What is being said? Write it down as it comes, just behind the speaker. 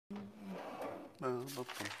Hey,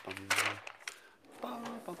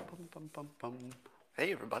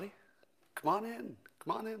 everybody. Come on in.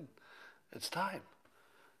 Come on in. It's time.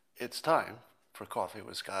 It's time for Coffee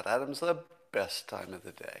with Scott Adams, the best time of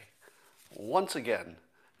the day. Once again,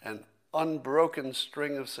 an unbroken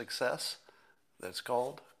string of success that's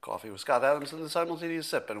called Coffee with Scott Adams and the Simultaneous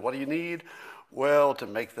Sip. And what do you need? Well, to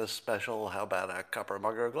make this special, how about a cup or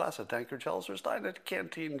mug or a glass, a tankard, chalice or stein, a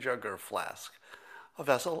canteen, jug or flask, a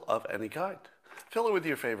vessel of any kind. Fill it with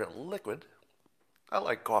your favorite liquid. I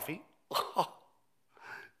like coffee.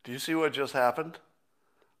 Do you see what just happened?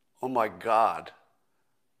 Oh my God.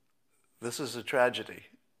 This is a tragedy.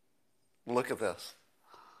 Look at this.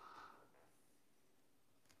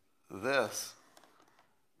 This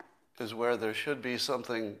is where there should be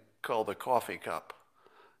something called a coffee cup.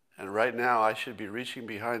 And right now I should be reaching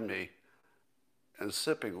behind me and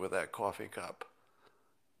sipping with that coffee cup.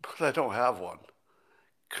 But I don't have one.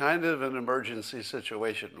 Kind of an emergency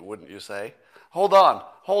situation, wouldn't you say? Hold on.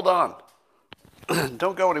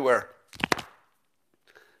 Don't go anywhere.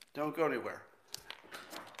 Don't go anywhere.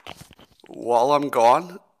 While I'm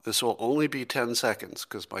gone, this will only be 10 seconds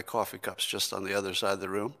because my coffee cup's just on the other side of the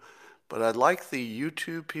room. But I'd like the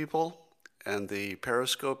YouTube people and the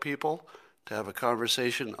Periscope people to have a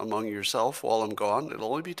conversation among yourself while I'm gone. It'll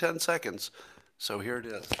only be 10 seconds. So here it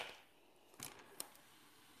is.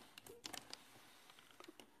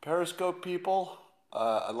 Periscope people,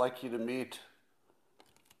 I'd like you to meet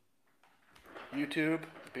YouTube.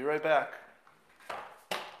 Be right back.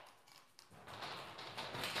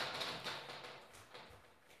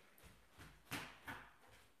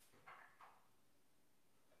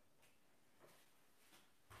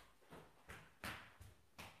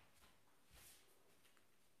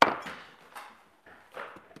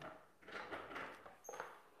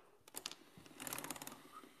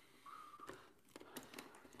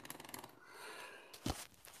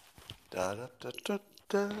 Da, da, da, da,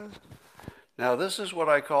 da. Now this is what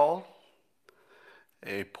I call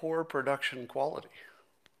a poor production quality.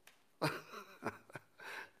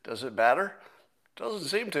 Does it matter? Doesn't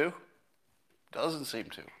seem to. Doesn't seem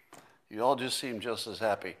to. You all just seem just as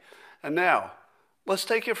happy. And now, let's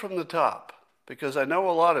take it from the top, because I know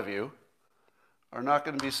a lot of you are not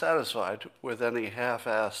going to be satisfied with any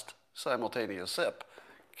half-assed simultaneous sip.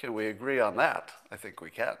 Can we agree on that? I think we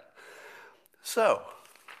can. So,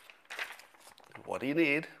 what do you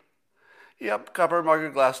need? Yep, copper,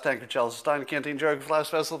 mug, glass, tankard, chalice, stein, canteen, jug, flask,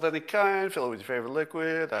 vessel of any kind. Fill it with your favorite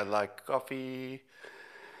liquid. I like coffee.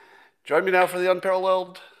 Join me now for the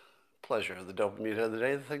unparalleled pleasure of the dopamine of the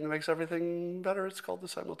day, the thing that makes everything better. It's called the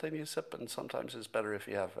simultaneous sip, and sometimes it's better if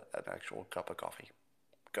you have an actual cup of coffee.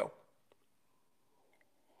 Go.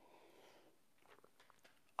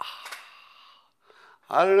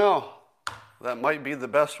 I don't know. That might be the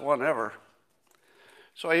best one ever.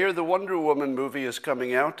 So I hear the Wonder Woman movie is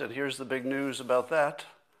coming out, and here's the big news about that.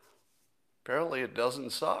 Apparently it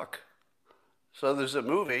doesn't suck. So there's a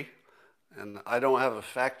movie, and I don't have a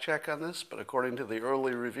fact check on this, but according to the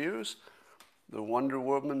early reviews, the Wonder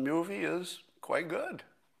Woman movie is quite good.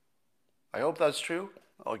 I hope that's true.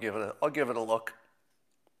 I'll give it a look.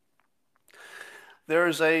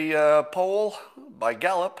 There's a poll by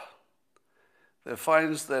Gallup that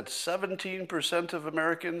finds that 17% of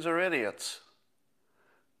Americans are idiots.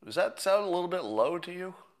 Does that sound a little bit low to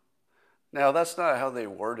you? Now, that's not how they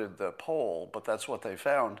worded the poll, but that's what they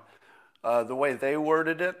found. The way they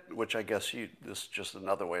worded it, which I guess this is just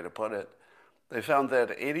another way to put it, they found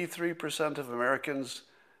that 83% of Americans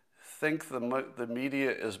think the media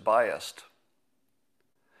is biased.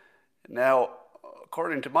 Now,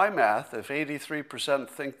 according to my math, if 83%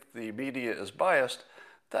 think the media is biased,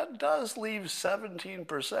 that does leave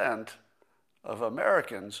 17% of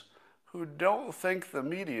Americans who don't think the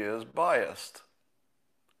media is biased.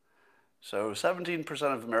 So 17%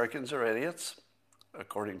 of Americans are idiots,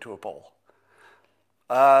 according to a poll.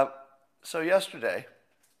 So yesterday,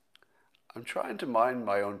 I'm trying to mind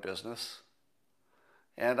my own business,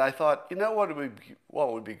 and I thought, you know what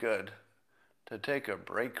would be good? To take a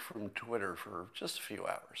break from Twitter for just a few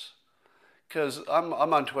hours. Because I'm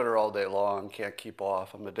on Twitter all day long, can't keep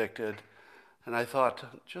off, I'm addicted. And I thought,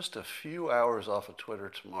 just a few hours off of Twitter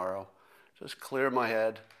tomorrow, just clear my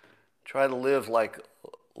head, try to live like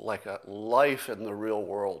a life in the real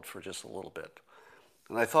world for just a little bit.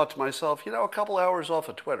 And I thought to myself, a couple hours off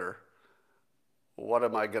of Twitter, what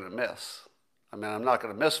am I going to miss? I mean, I'm not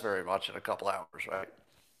going to miss very much in a couple hours, right?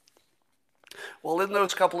 Well, in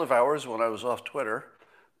those couple of hours when I was off Twitter,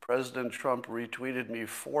 President Trump retweeted me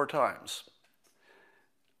 4 times.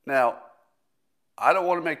 Now, I don't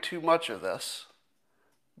want to make too much of this,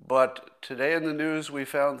 But today in the news, we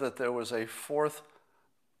found that there was a fourth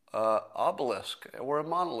obelisk, or a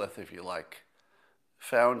monolith, if you like,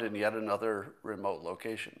 found in yet another remote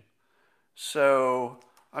location. So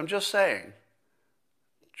I'm just saying,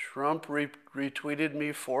 Trump retweeted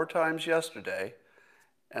me 4 times yesterday,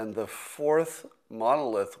 and the fourth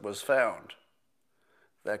monolith was found.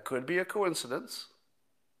 That could be a coincidence.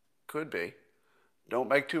 Could be. Don't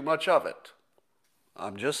make too much of it.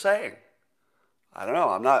 I'm just saying. I don't know.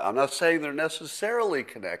 I'm not saying they're necessarily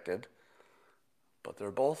connected, but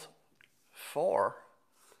they're both 4,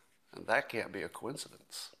 and that can't be a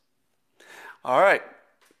coincidence. All right.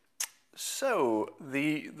 So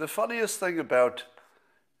the funniest thing about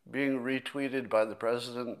being retweeted by the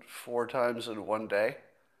president 4 times in one day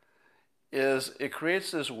is it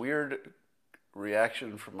creates this weird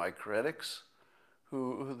reaction from my critics,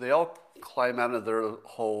 who they all climb out of their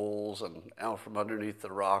holes and out from underneath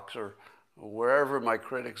the rocks or wherever my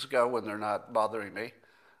critics go when they're not bothering me.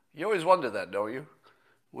 You always wonder that, don't you?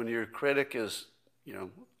 When your critic is,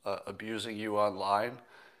 abusing you online,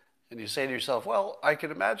 and you say to yourself, well, I can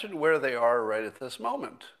imagine where they are right at this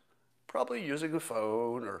moment. Probably using a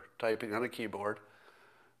phone or typing on a keyboard.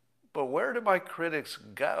 But where do my critics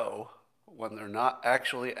go when they're not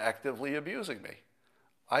actually actively abusing me?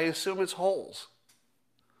 I assume it's holes.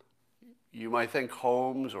 You might think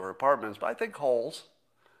homes or apartments, but I think holes.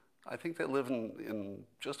 I think they live in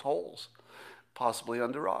just holes, possibly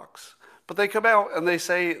under rocks. But they come out and they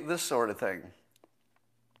say this sort of thing,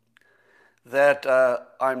 that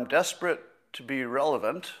I'm desperate to be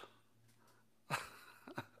relevant,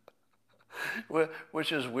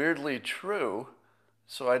 which is weirdly true,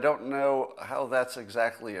 so I don't know how that's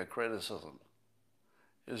exactly a criticism.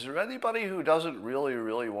 Is there anybody who doesn't really,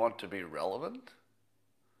 really want to be relevant?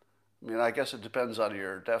 I mean, I guess it depends on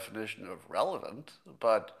your definition of relevant,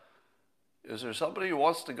 but is there somebody who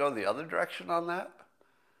wants to go the other direction on that?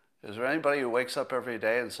 Is there anybody who wakes up every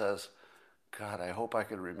day and says, God, I hope I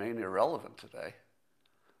can remain irrelevant today?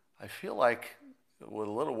 I feel like with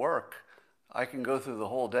a little work, I can go through the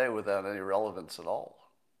whole day without any relevance at all.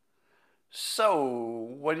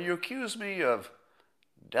 So when you accuse me of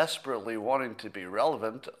desperately wanting to be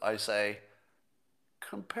relevant, I say,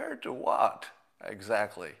 compared to what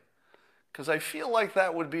exactly? Because I feel like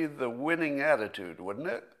that would be the winning attitude, wouldn't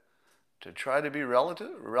it? To try to be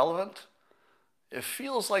relevant. It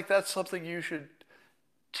feels like that's something you should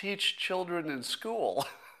teach children in school.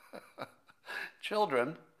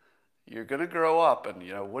 Children, you're going to grow up,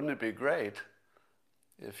 and wouldn't it be great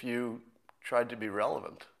if you tried to be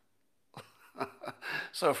relevant?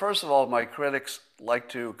 So first of all, my critics like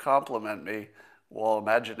to compliment me while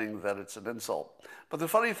imagining that it's an insult. But the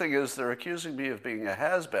funny thing is they're accusing me of being a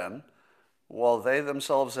has-been while they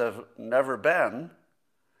themselves have never been.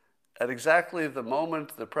 At exactly the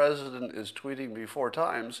moment the president is tweeting me 4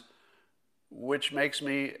 times, which makes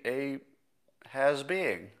me a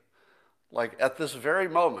has-being. Like at this very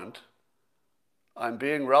moment, I'm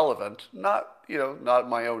being relevant, not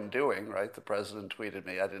my own doing, right? The president tweeted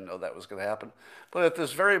me. I didn't know that was going to happen. But at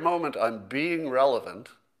this very moment, I'm being relevant,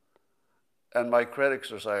 and my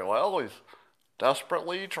critics are saying, well, he's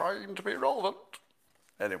desperately trying to be relevant.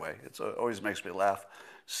 Anyway, it always makes me laugh.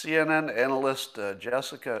 CNN analyst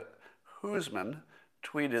Jessica Huseman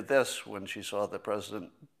tweeted this when she saw the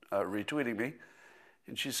president retweeting me.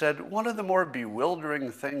 And she said, one of the more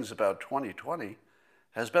bewildering things about 2020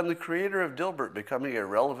 has been the creator of Dilbert becoming a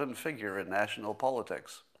relevant figure in national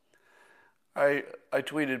politics. I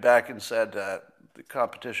tweeted back and said the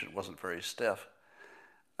competition wasn't very stiff.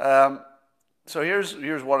 So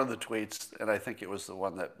here's one of the tweets, and I think it was the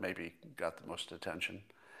one that maybe got the most attention.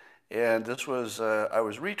 And this was, I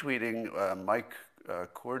was retweeting Mike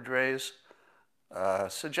Cordray's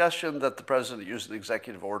suggestion that the president use an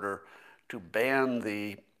executive order to ban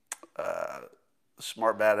the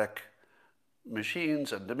Smartmatic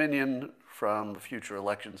machines and Dominion from future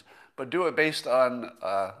elections, but do it based on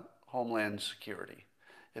Homeland Security.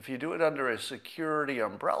 If you do it under a security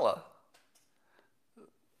umbrella,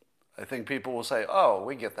 I think people will say, oh,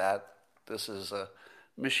 we get that. This is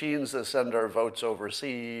machines that send our votes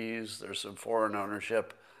overseas. There's some foreign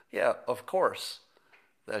ownership. Yeah, of course,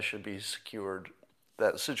 that should be secured.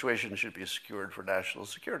 That situation should be secured for national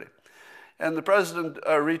security. And the president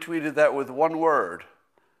retweeted that with one word,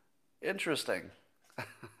 interesting,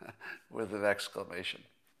 with an exclamation.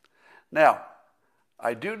 Now,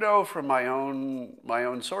 I do know from my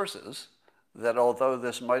own sources that although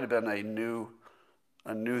this might have been a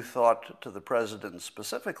new thought to the president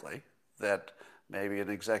specifically, that maybe an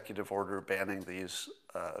executive order banning these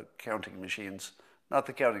counting machines, not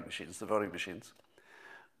the counting machines, the voting machines,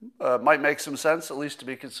 Might make some sense, at least to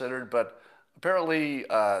be considered, but apparently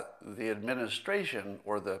the administration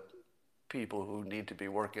or the people who need to be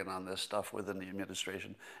working on this stuff within the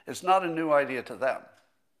administration, it's not a new idea to them.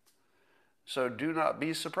 So do not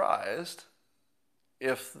be surprised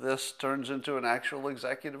if this turns into an actual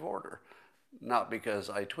executive order. Not because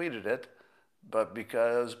I tweeted it, but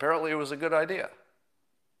because apparently it was a good idea,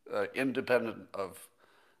 independent of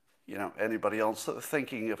anybody else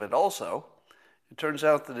thinking of it also. It turns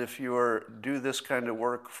out that if you do this kind of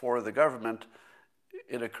work for the government,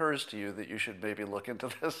 it occurs to you that you should maybe look into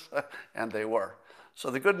this, and they were. So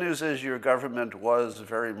the good news is your government was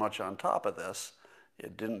very much on top of this.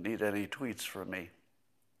 It didn't need any tweets from me.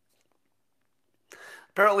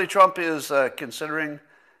 Apparently Trump is considering,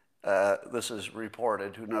 this is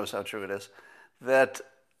reported, who knows how true it is, that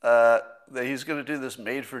he's going to do this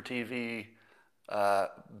made-for-TV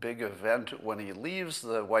big event when he leaves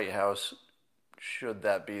the White House, should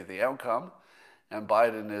that be the outcome, and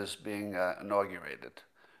Biden is being inaugurated.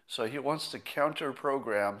 So he wants to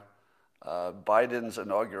counter-program Biden's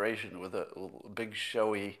inauguration with a big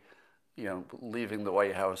showy, leaving the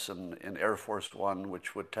White House in Air Force One,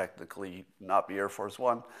 which would technically not be Air Force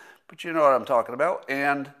One, but you know what I'm talking about,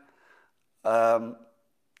 and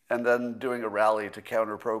then doing a rally to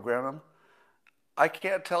counter-program him. I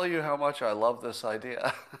can't tell you how much I love this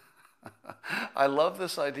idea. I love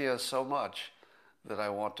this idea so much that I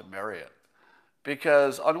want to marry it.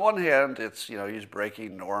 Because on one hand, it's, he's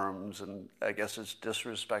breaking norms, and I guess it's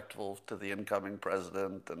disrespectful to the incoming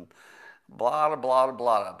president, and blah, blah, blah,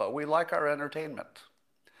 blah. But we like our entertainment.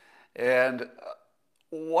 And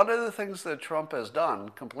one of the things that Trump has done,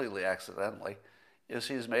 completely accidentally, is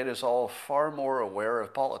he's made us all far more aware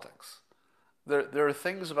of politics. There are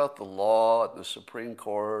things about the law and the Supreme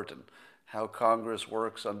Court and how Congress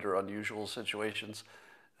works under unusual situations.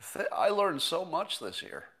 I learned so much this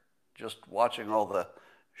year just watching all the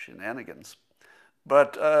shenanigans.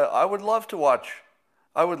 But I would love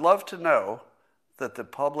to know that the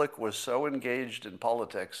public was so engaged in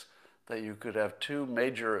politics that you could have two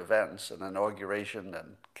major events, an inauguration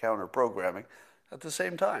and counter-programming, at the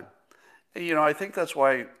same time. I think that's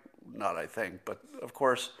why, not I think, but of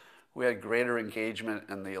course, we had greater engagement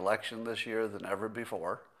in the election this year than ever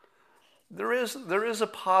before. There is a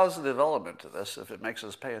positive element to this if it makes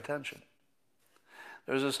us pay attention.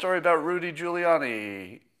 There's a story about Rudy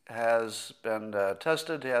Giuliani has been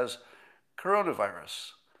tested, he has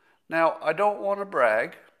coronavirus. Now, I don't want to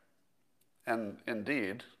brag, and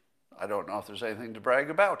indeed, I don't know if there's anything to brag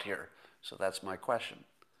about here, so that's my question.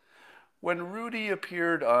 When Rudy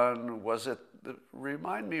appeared on,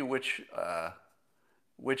 remind me which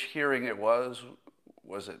hearing it was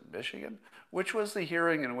it Michigan? Which was the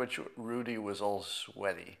hearing in which Rudy was all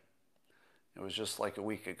sweaty? It was just like a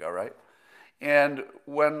week ago, right? And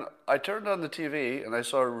when I turned on the TV and I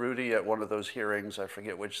saw Rudy at one of those hearings, I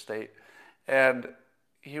forget which state, and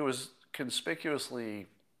he was conspicuously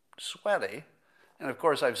sweaty. And of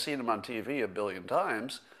course, I've seen him on TV a billion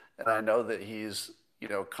times, and I know that he's,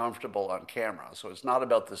 comfortable on camera. So it's not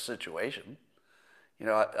about the situation.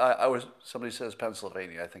 Somebody says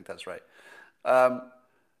Pennsylvania, I think that's right.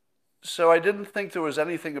 So I didn't think there was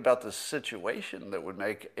anything about the situation that would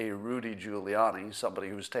make a Rudy Giuliani, somebody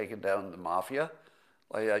who's taken down the mafia.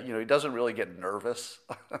 He doesn't really get nervous.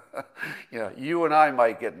 You and I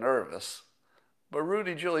might get nervous, but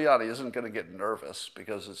Rudy Giuliani isn't going to get nervous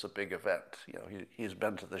because it's a big event. He's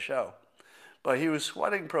been to the show. But he was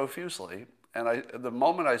sweating profusely, and the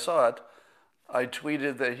moment I saw it, I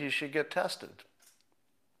tweeted that he should get tested.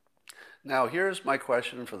 Now, here's my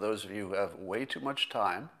question for those of you who have way too much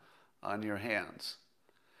time on your hands.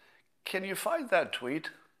 Can you find that tweet?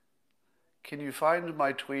 Can you find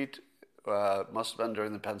my tweet, must have been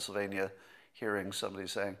during the Pennsylvania hearing, somebody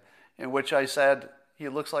saying, in which I said, he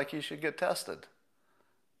looks like he should get tested.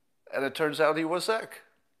 And it turns out he was sick.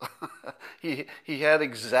 He had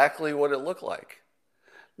exactly what it looked like.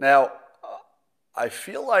 Now, I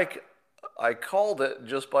feel like I called it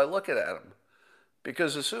just by looking at him.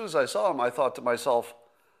 Because as soon as I saw him, I thought to myself,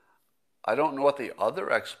 I don't know what the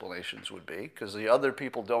other explanations would be, because the other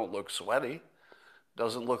people don't look sweaty.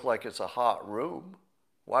 Doesn't look like it's a hot room.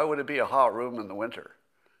 Why would it be a hot room in the winter,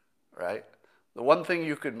 right? The one thing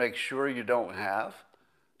you could make sure you don't have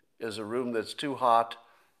is a room that's too hot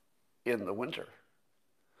in the winter.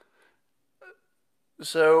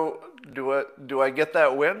 So do I get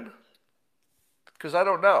that win? Because I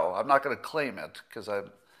don't know. I'm not going to claim it, because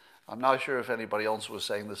I'm not sure if anybody else was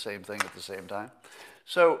saying the same thing at the same time.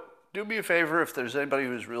 So do me a favor if there's anybody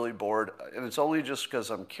who's really bored, and it's only just because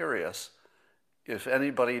I'm curious, if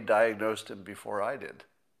anybody diagnosed him before I did.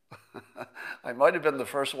 I might have been the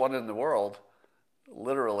first one in the world,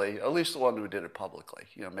 literally, at least the one who did it publicly.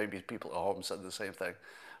 Maybe people at home said the same thing.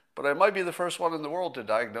 But I might be the first one in the world to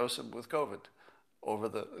diagnose him with COVID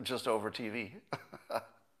just over TV,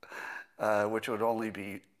 which would only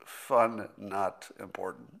be fun, not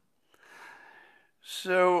important.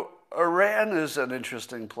 So Iran is an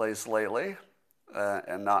interesting place lately,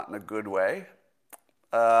 and not in a good way.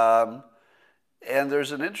 And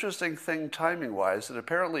there's an interesting thing timing-wise that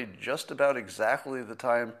apparently just about exactly the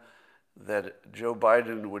time that Joe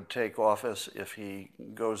Biden would take office, if he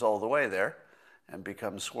goes all the way there and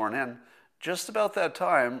becomes sworn in, just about that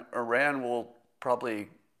time, Iran will probably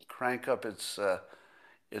crank up its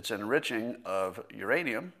enriching of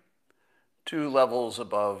uranium to levels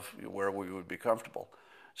above where we would be comfortable.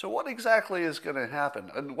 So what exactly is going to happen?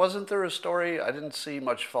 And wasn't there a story? I didn't see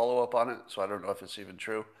much follow-up on it, so I don't know if it's even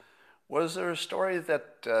true. Was there a story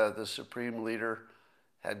that the supreme leader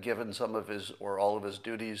had given some of his or all of his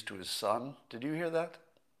duties to his son? Did you hear that?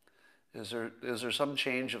 Is there some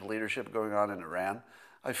change of leadership going on in Iran?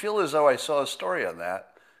 I feel as though I saw a story on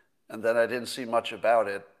that, and then I didn't see much about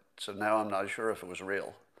it, so now I'm not sure if it was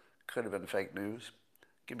real. Could have been fake news.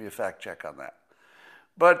 Give me a fact check on that.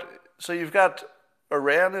 But so you've got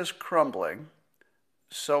Iran is crumbling,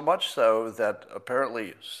 so much so that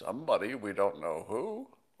apparently somebody, we don't know who,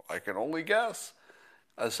 I can only guess,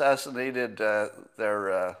 assassinated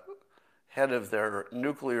their head of their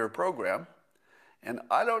nuclear program. And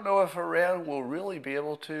I don't know if Iran will really be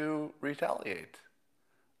able to retaliate.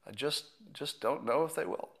 I just don't know if they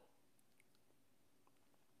will.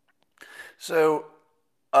 So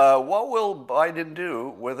what will Biden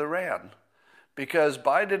do with Iran? Because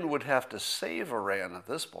Biden would have to save Iran at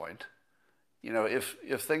this point.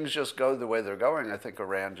 If things just go the way they're going, I think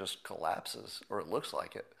Iran just collapses, or it looks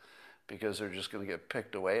like it, because they're just going to get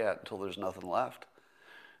picked away at until there's nothing left.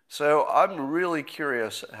 So I'm really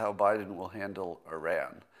curious how Biden will handle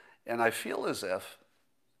Iran. And I feel as if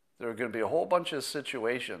there are going to be a whole bunch of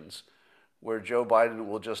situations where Joe Biden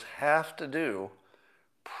will just have to do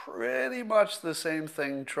pretty much the same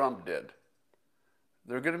thing Trump did.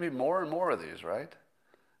 There are going to be more and more of these, right?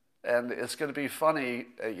 And it's going to be funny,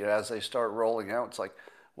 as they start rolling out. It's like,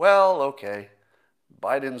 well, okay,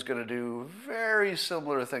 Biden's going to do very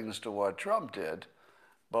similar things to what Trump did,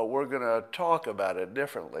 but we're going to talk about it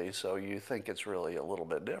differently, so you think it's really a little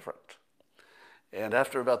bit different. And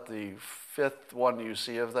after about the fifth one you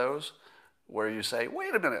see of those, where you say,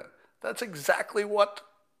 wait a minute, that's exactly what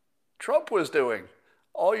Trump was doing.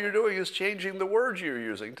 All you're doing is changing the words you're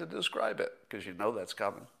using to describe it, because you know that's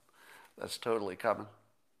coming. That's totally coming.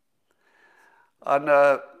 On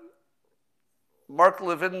Mark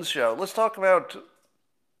Levin's show, let's talk about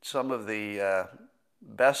some of the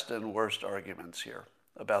best and worst arguments here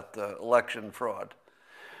about the election fraud.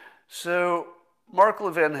 So Mark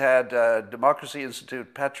Levin had Democracy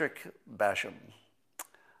Institute Patrick Basham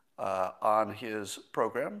on his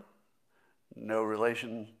program. No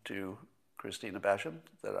relation to Christina Basham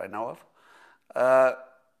that I know of.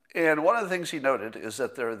 And one of the things he noted is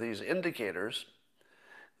that there are these indicators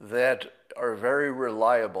that are very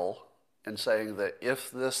reliable in saying that if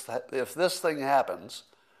this thing happens,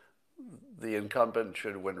 the incumbent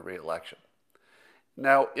should win re-election.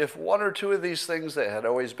 Now, if one or two of these things that had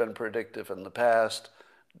always been predictive in the past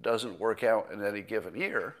doesn't work out in any given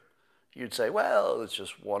year, you'd say, well, it's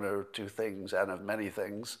just one or two things out of many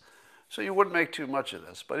things, so you wouldn't make too much of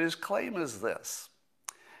this. But his claim is this.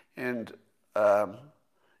 And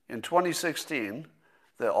in 2016,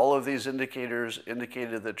 that all of these indicators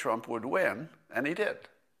indicated that Trump would win, and he did.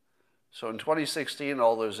 So in 2016,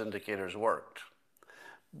 all those indicators worked.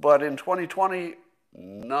 But in 2020,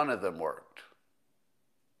 none of them worked.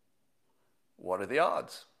 What are the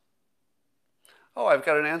odds? Oh, I've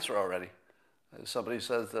got an answer already. Somebody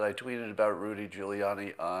says that I tweeted about Rudy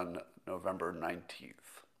Giuliani on November 19th.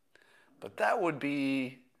 But that would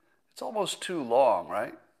be, it's almost too long,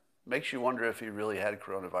 right? Makes you wonder if he really had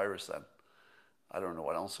coronavirus then. I don't know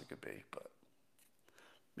what else it could be, but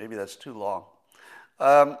maybe that's too long.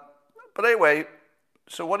 But anyway,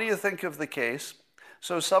 so what do you think of the case?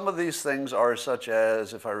 So some of these things are such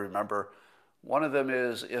as, if I remember, one of them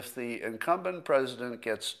is if the incumbent president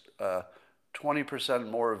gets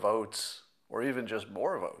 20% more votes, or even just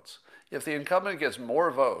more votes, if the incumbent gets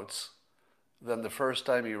more votes than the first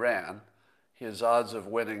time he ran, his odds of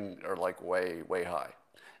winning are like way, way high.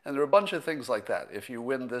 And there are a bunch of things like that. If you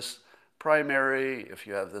win this primary, if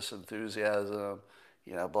you have this enthusiasm,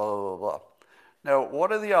 blah, blah, blah. Now,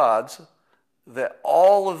 what are the odds that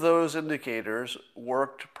all of those indicators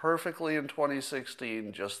worked perfectly in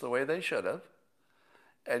 2016 just the way they should have,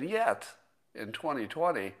 and yet in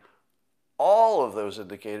 2020, all of those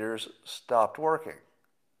indicators stopped working.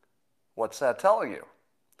 What's that telling you?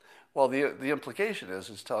 Well, the implication is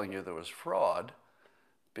it's telling you there was fraud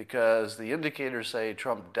because the indicators say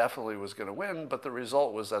Trump definitely was going to win, but the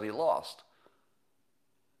result was that he lost.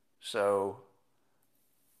 So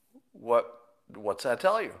what's that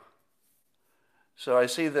tell you? So I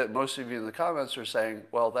see that most of you in the comments are saying,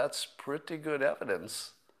 well, that's pretty good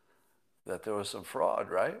evidence that there was some fraud,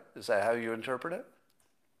 right? Is that how you interpret it?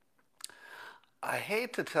 I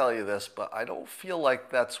hate to tell you this, but I don't feel like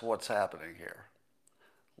that's what's happening here.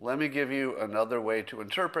 Let me give you another way to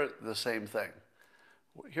interpret the same thing.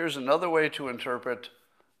 Here's another way to interpret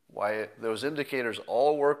why those indicators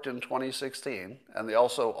all worked in 2016, and they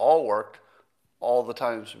also all worked all the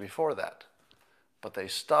times before that, but they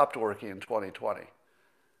stopped working in 2020.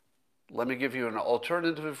 Let me give you an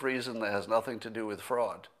alternative reason that has nothing to do with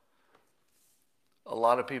fraud. A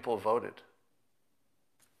lot of people voted.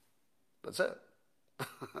 That's it.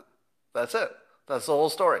 That's it. That's the whole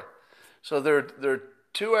story. So there are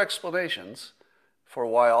two explanations for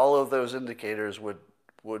why all of those indicators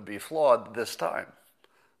would be flawed this time.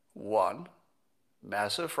 One,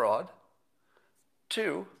 massive fraud.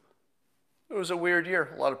 Two, it was a weird year.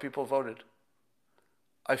 A lot of people voted.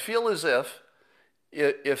 I feel as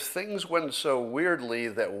if things went so weirdly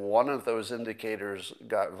that one of those indicators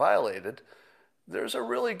got violated, there's a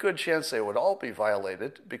really good chance they would all be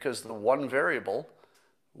violated because the one variable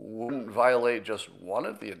wouldn't violate just one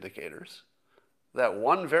of the indicators. That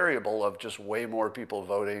one variable of just way more people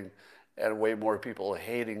voting and way more people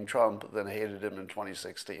hating Trump than hated him in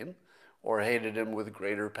 2016, or hated him with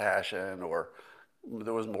greater passion, or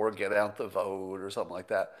there was more get out the vote or something like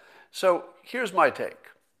that. So here's my take.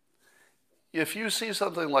 If you see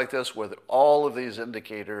something like this where all of these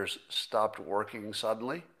indicators stopped working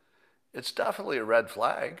suddenly, it's definitely a red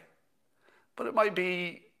flag. But it might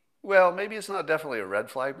be, well, maybe it's not definitely a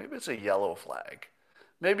red flag. Maybe it's a yellow flag.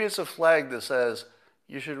 Maybe it's a flag that says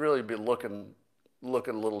you should really be looking a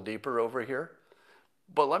little deeper over here.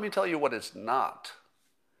 But let me tell you what it's not.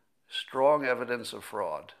 Strong evidence of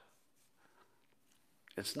fraud.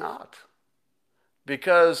 It's not.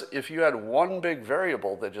 Because if you had one big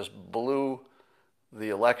variable that just blew the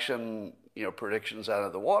election, predictions out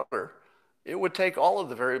of the water, it would take all of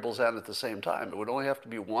the variables out at the same time. It would only have to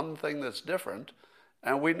be one thing that's different,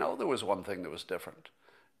 and we know there was one thing that was different.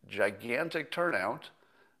 Gigantic turnout,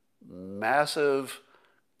 massive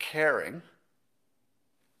caring.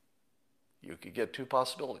 You could get two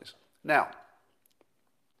possibilities. Now,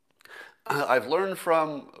 I've learned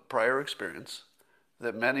from prior experience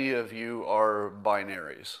that many of you are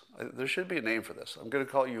binaries. There should be a name for this. I'm going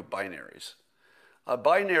to call you binaries. A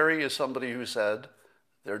binary is somebody who said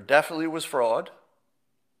there definitely was fraud,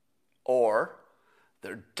 or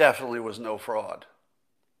there definitely was no fraud.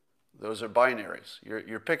 Those are binaries.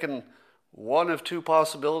 You're picking one of two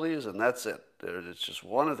possibilities, and that's it. It's just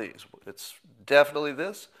one of these. It's definitely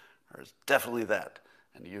this, or it's definitely that,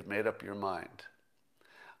 and you've made up your mind.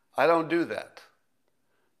 I don't do that.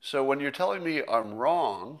 So when you're telling me I'm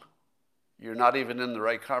wrong, you're not even in the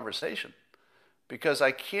right conversation, because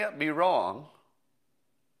I can't be wrong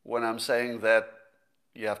when I'm saying that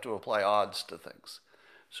you have to apply odds to things.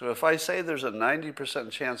 So if I say there's a 90%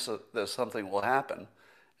 chance that something will happen,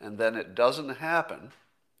 and then it doesn't happen,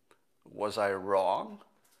 was I wrong?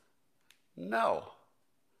 No.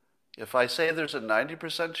 If I say there's a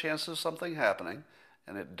 90% chance of something happening,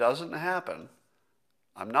 and it doesn't happen,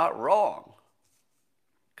 I'm not wrong,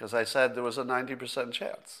 because I said there was a 90%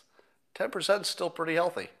 chance. 10% is still pretty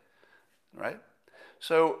healthy, right?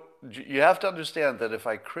 So you have to understand that if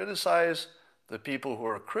I criticize the people who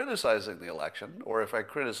are criticizing the election, or if I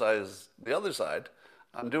criticize the other side,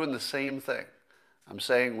 I'm doing the same thing. I'm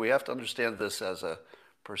saying we have to understand this as a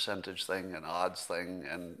percentage thing, an odds thing,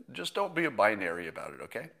 and just don't be a binary about it,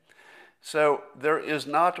 okay? So there is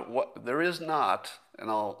not, and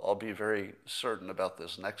I'll be very certain about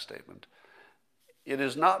this next statement. It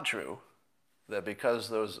is not true that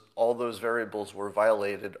because all those variables were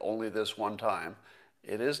violated only this one time,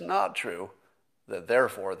 it is not true that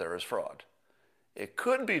therefore there is fraud. It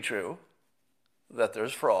could be true that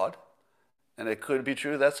there's fraud, and it could be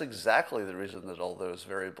true that's exactly the reason that all those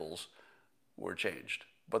variables were changed.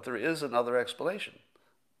 But there is another explanation.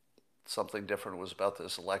 Something different was about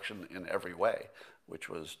this election in every way, which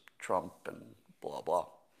was Trump and blah, blah.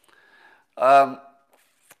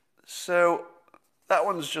 So that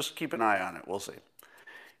one's just keep an eye on it. We'll see.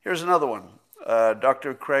 Here's another one.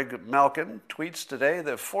 Dr. Craig Malkin tweets today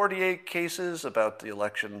that 48 cases about the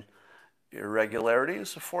election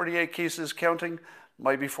irregularities, 48 cases counting,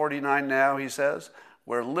 might be 49 now, he says,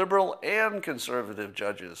 where liberal and conservative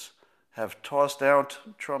judges have tossed out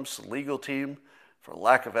Trump's legal team for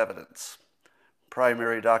lack of evidence.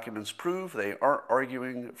 Primary documents prove they aren't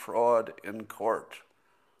arguing fraud in court.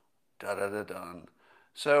 Da-da-da-dun.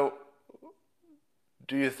 So,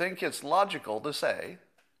 do you think it's logical to say,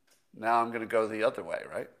 now I'm going to go the other way,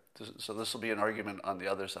 right? So this will be an argument on the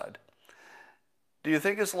other side. Do you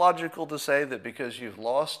think it's logical to say that because you've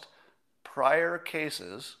lost prior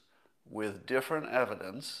cases with different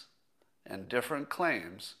evidence and different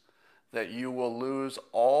claims, that you will lose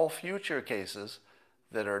all future cases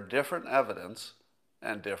that are different evidence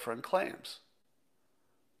and different claims?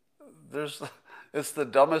 It's the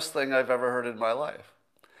dumbest thing I've ever heard in my life.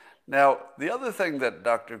 Now, the other thing that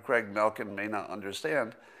Dr. Craig Malkin may not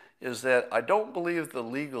understand is that I don't believe the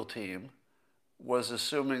legal team was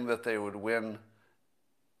assuming that they would win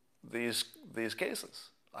these cases.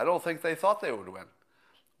 I don't think they thought they would win.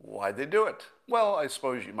 Why'd they do it? Well, I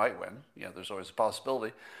suppose you might win. Yeah, there's always a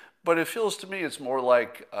possibility. But it feels to me it's more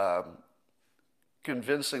like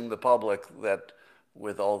convincing the public that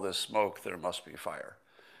with all this smoke, there must be fire.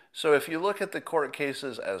 So if you look at the court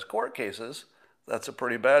cases as court cases, that's a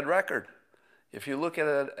pretty bad record. If you look at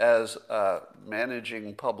it as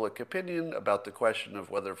managing public opinion about the question of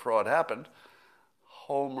whether fraud happened,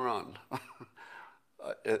 home run.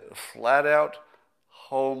 Flat out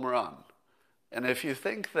home run. And if you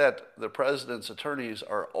think that the president's attorneys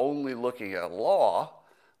are only looking at law,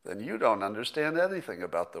 then you don't understand anything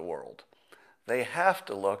about the world. They have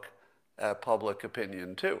to look at public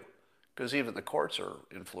opinion too, because even the courts are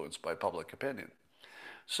influenced by public opinion.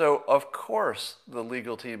 So, of course, the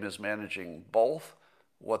legal team is managing both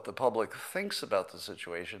what the public thinks about the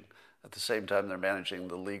situation, at the same time they're managing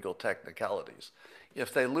the legal technicalities.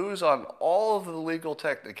 If they lose on all of the legal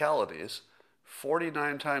technicalities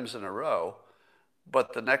 49 times in a row,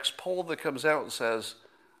 but the next poll that comes out says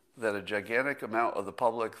that a gigantic amount of the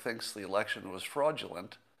public thinks the election was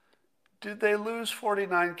fraudulent, did they lose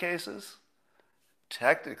 49 cases?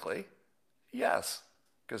 Technically, yes,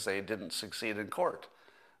 because they didn't succeed in court.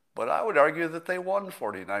 But I would argue that they won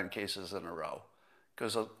 49 cases in a row,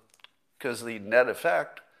 because the net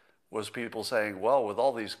effect was people saying, well, with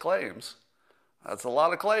all these claims, that's a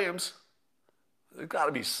lot of claims. There's got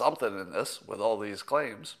to be something in this with all these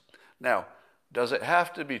claims. Now, does it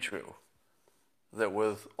have to be true that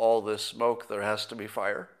with all this smoke there has to be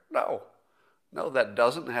fire? No. No, that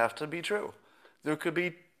doesn't have to be true. There could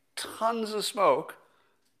be tons of smoke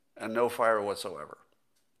and no fire whatsoever.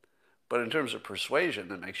 But in terms of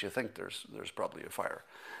persuasion, it makes you think there's probably a fire.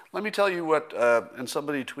 Let me tell you what, and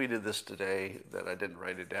somebody tweeted this today that I didn't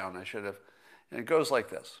write it down, I should have, and it goes like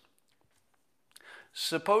this.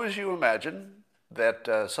 Suppose you imagine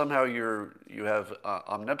that somehow you have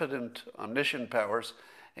omniscient powers,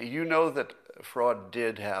 and you know that fraud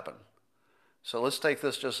did happen. So let's take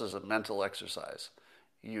this just as a mental exercise.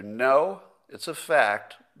 You know, it's a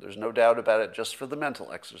fact, there's no doubt about it, just for the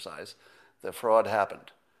mental exercise, that fraud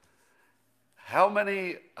happened. How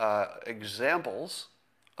many examples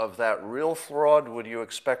of that real fraud would you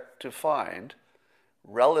expect to find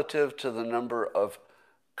relative to the number of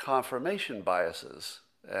confirmation biases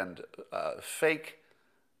and fake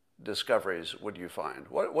discoveries would you find?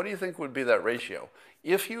 What do you think would be that ratio?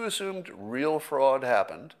 If you assumed real fraud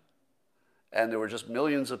happened, and there were just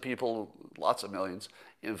millions of people, lots of millions,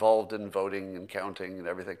 involved in voting and counting and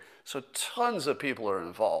everything. So tons of people are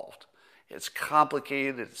involved. It's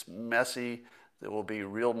complicated, it's messy, there will be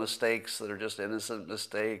real mistakes that are just innocent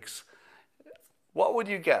mistakes. What would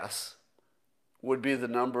you guess would be the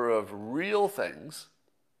number of real things,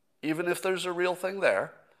 even if there's a real thing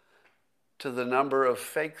there, to the number of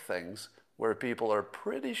fake things where people are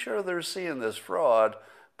pretty sure they're seeing this fraud,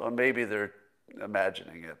 but maybe they're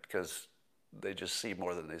imagining it because they just see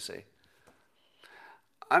more than they see?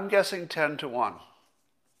 I'm guessing 10 to 1.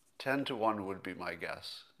 10 to 1 would be my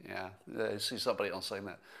guess. Yeah, I see somebody else saying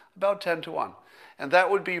that. About 10 to 1. And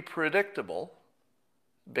that would be predictable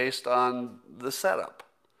based on the setup.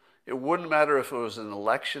 It wouldn't matter if it was an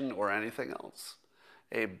election or anything else.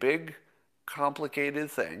 A big,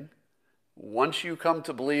 complicated thing, once you come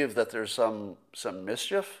to believe that there's some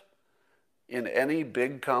mischief in any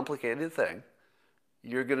big, complicated thing,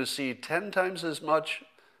 you're going to see 10 times as much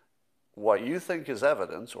what you think is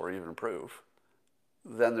evidence or even proof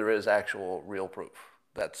than there is actual real proof.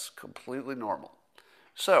 That's completely normal.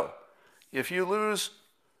 So, if you lose,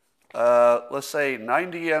 let's say,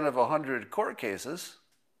 90 out of 100 court cases,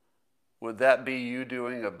 would that be you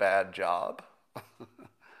doing a bad job?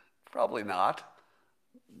 Probably not.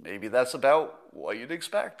 Maybe that's about what you'd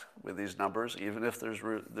expect with these numbers, even if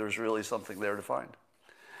there's really something there to find.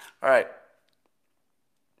 All right.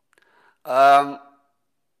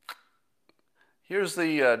 Here's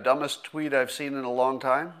the dumbest tweet I've seen in a long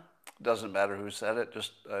time. Doesn't matter who said it,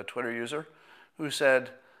 just a Twitter user who said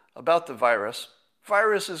about the virus,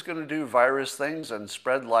 virus is going to do virus things and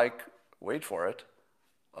spread like, wait for it,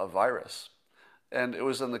 a virus. And it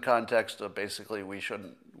was in the context of basically we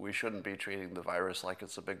shouldn't be treating the virus like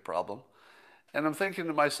it's a big problem. And I'm thinking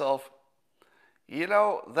to myself, you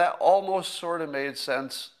know, that almost sort of made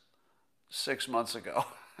sense 6 months ago.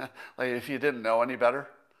 Like if you didn't know any better.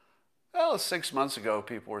 Well, 6 months ago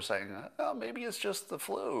people were saying, oh, maybe it's just the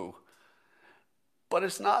flu. But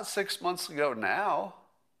it's not 6 months ago now.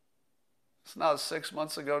 It's not 6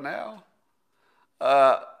 months ago now.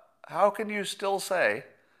 How can you still say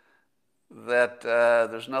that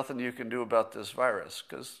there's nothing you can do about this virus?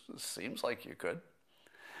 Because it seems like you could.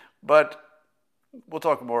 But we'll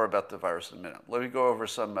talk more about the virus in a minute. Let me go over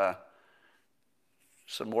some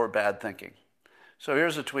more bad thinking. So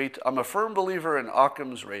here's a tweet. I'm a firm believer in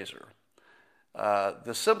Occam's razor.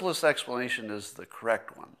 The simplest explanation is the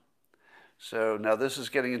correct one. So now this is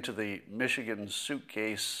getting into the Michigan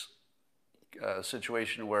suitcase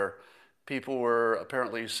situation where people were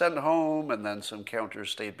apparently sent home and then some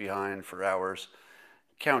counters stayed behind for hours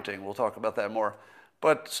counting. We'll talk about that more.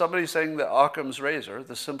 But somebody's saying that Occam's razor,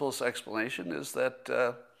 the simplest explanation is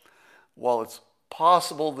that while it's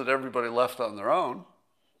possible that everybody left on their own,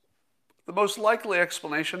 the most likely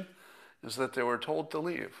explanation is that they were told to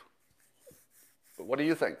leave. But what do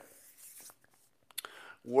you think?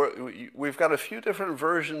 We've got a few different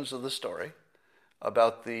versions of the story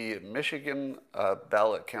about the Michigan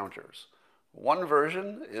ballot counters. One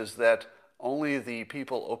version is that only the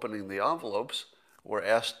people opening the envelopes were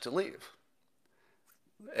asked to leave.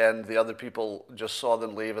 And the other people just saw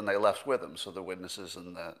them leave and they left with them. So the witnesses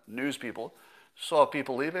and the news people saw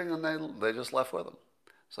people leaving and they just left with them.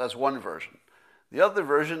 So that's one version. The other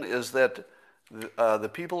version is that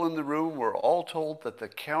the people in the room were all told that the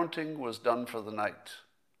counting was done for the night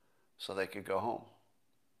so they could go home.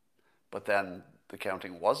 But then the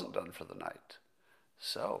counting wasn't done for the night.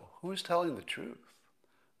 So who's telling the truth?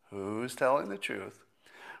 Who's telling the truth?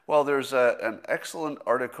 Well, there's an excellent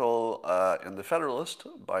article in The Federalist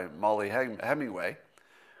by Molly Hemingway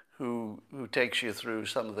who takes you through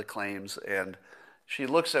some of the claims, and she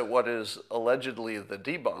looks at what is allegedly the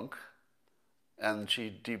debunk, and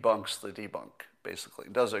she debunks the debunk, basically.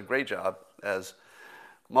 Does a great job, as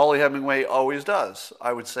Molly Hemingway always does.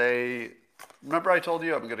 I would say, remember I told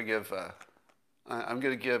you I'm going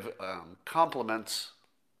to give compliments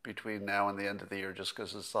between now and the end of the year just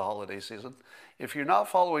because it's the holiday season. If you're not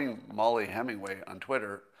following Molly Hemingway on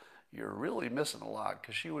Twitter, you're really missing a lot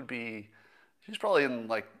because she's probably in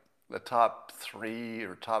like the top 3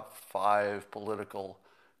 or top 5 political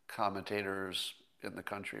commentators in the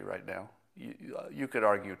country right now. You could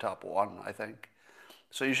argue top 1, I think.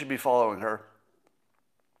 So you should be following her.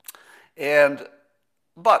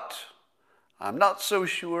 But I'm not so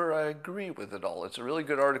sure I agree with it all. It's a really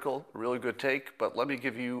good article, a really good take, but let me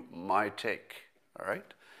give you my take, all right?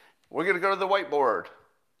 We're going to go to the whiteboard.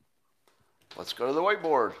 Let's go to the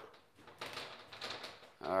whiteboard.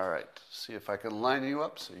 All right, see if I can line you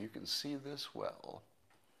up so you can see this well.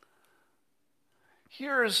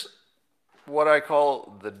 Here's what I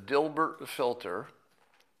call the Dilbert filter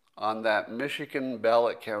on that Michigan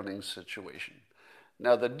ballot counting situation.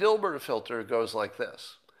 Now, the Dilbert filter goes like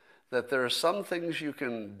this, that there are some things you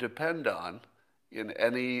can depend on in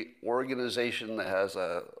any organization that has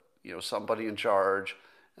somebody in charge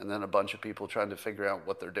and then a bunch of people trying to figure out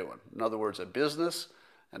what they're doing. In other words, a business,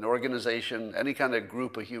 an organization, any kind of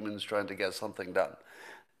group of humans trying to get something done.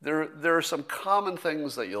 There are some common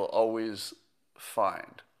things that you'll always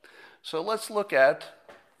find. So let's look at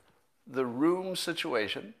the room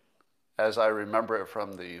situation as I remember it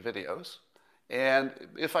from the videos. And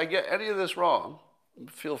if I get any of this wrong,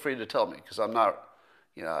 feel free to tell me, because I'm not,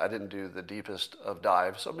 I didn't do the deepest of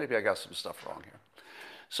dives, so maybe I got some stuff wrong here.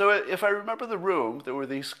 So if I remember the room, there were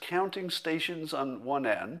these counting stations on one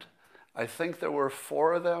end. I think there were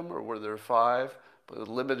 4 of them, or were there 5, but a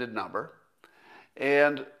limited number.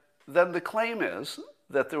 And then the claim is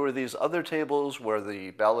that there were these other tables where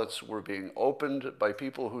the ballots were being opened by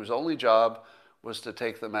people whose only job was to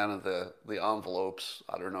take them out of the envelopes.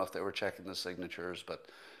 I don't know if they were checking the signatures, but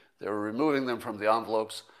they were removing them from the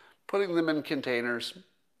envelopes, putting them in containers,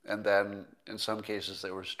 and then in some cases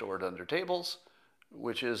they were stored under tables,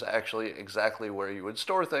 which is actually exactly where you would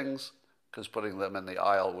store things, because putting them in the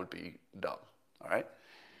aisle would be dumb, all right?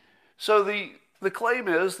 So the claim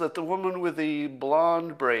is that the woman with the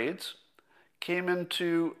blonde braids came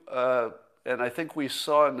into, and I think we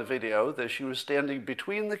saw in the video that she was standing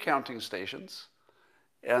between the counting stations,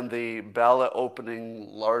 and the ballot opening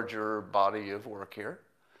larger body of work here.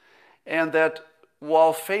 And that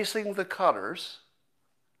while facing the cutters,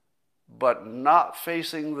 but not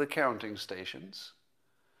facing the counting stations,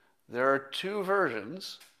 there are two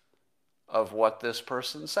versions of what this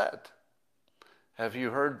person said. Have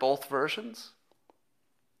you heard both versions?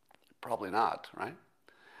 Probably not, right?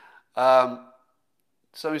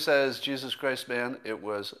 Somebody says, Jesus Christ, man, it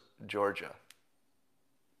was Georgia.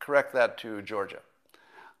 Correct that to Georgia.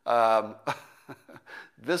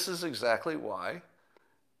 This is exactly why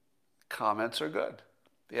comments are good.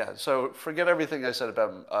 Yeah, so forget everything I said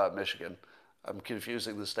about Michigan. I'm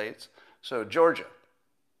confusing the states. So Georgia.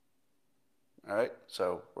 All right,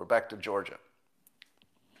 so we're back to Georgia.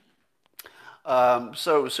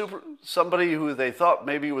 Somebody who they thought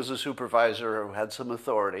maybe was a supervisor who had some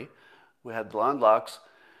authority, who had blonde locks,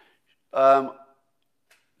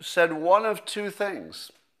 said one of two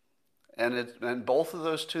things, and both of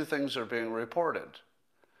those two things are being reported.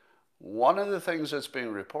 One of the things that's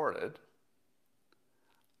being reported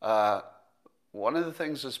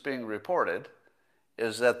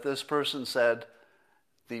is that this person said,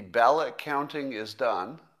 the ballot counting is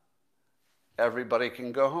done, everybody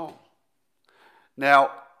can go home.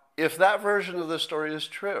 Now, if that version of the story is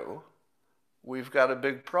true, we've got a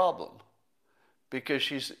big problem.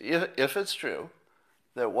 Because if it's true,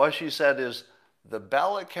 that what she said is, the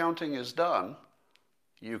ballot counting is done,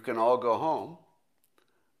 you can all go home,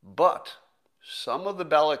 but some of the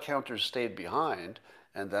ballot counters stayed behind,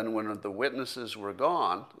 and then when the witnesses were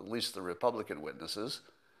gone, at least the Republican witnesses,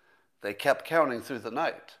 they kept counting through the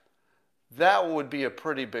night. That would be a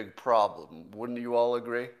pretty big problem, wouldn't you all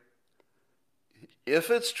agree? If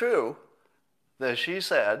it's true that she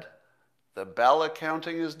said, the ballot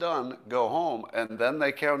counting is done, go home, and then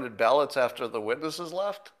they counted ballots after the witnesses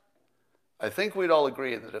left, I think we'd all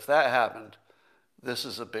agree that if that happened, this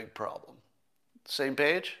is a big problem. Same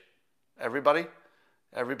page? Everybody?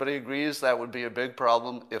 Everybody agrees that would be a big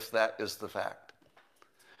problem if that is the fact.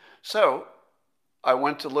 So I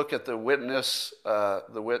went to look at the witness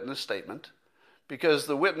statement, because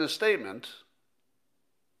the witness statement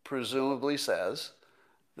presumably says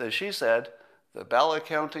that she said, the ballot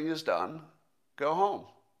counting is done, go home.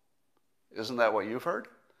 Isn't that what you've heard?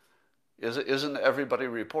 Isn't everybody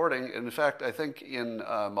reporting? In fact, I think in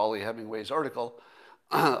Molly Hemingway's article,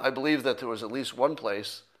 I believe that there was at least one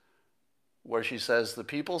place where she says, the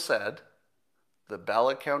people said, the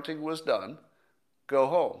ballot counting was done, go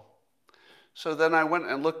home. So then I went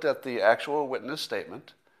and looked at the actual witness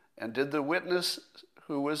statement, and did the witness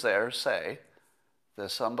who was there say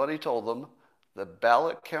that somebody told them the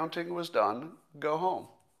ballot counting was done, go home?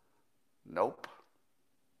 Nope.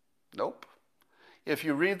 Nope. If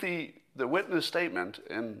you read the witness statement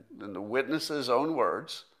in the witness's own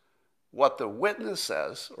words, what the witness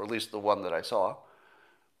says, or at least the one that I saw,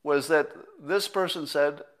 was that this person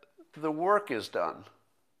said, the work is done.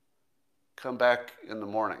 Come back in the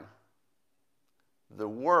morning. The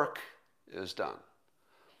work is done.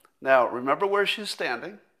 Now, remember where she's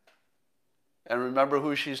standing, and remember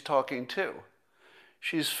who she's talking to.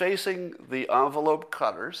 She's facing the envelope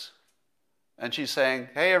cutters, and she's saying,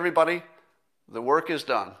 hey, everybody, the work is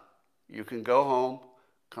done. You can go home,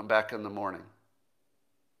 come back in the morning.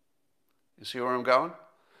 You see where I'm going?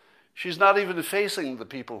 She's not even facing the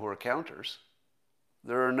people who are counters.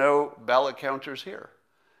 There are no ballot counters here.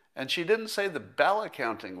 And she didn't say the ballot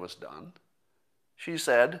counting was done. She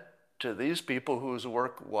said to these people whose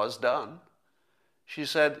work was done, she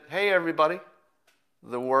said, hey, everybody,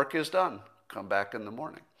 the work is done. Come back in the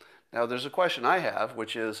morning. Now, there's a question I have,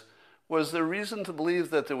 which is, was there reason to believe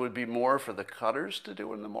that there would be more for the cutters to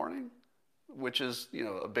do in the morning? Which is,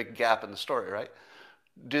 a big gap in the story, right?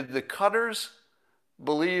 Did the cutters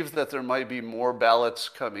believe that there might be more ballots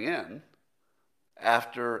coming in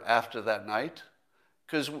after that night?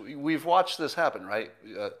 Because we've watched this happen, right?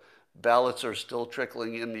 Ballots are still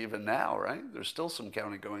trickling in even now, right? There's still some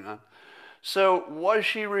counting going on. So was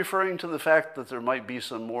she referring to the fact that there might be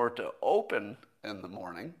some more to open in the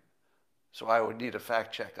morning? So I would need a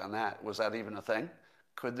fact check on that. Was that even a thing?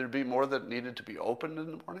 Could there be more that needed to be opened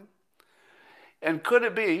in the morning? And could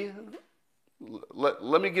it be,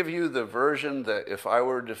 let me give you the version that if I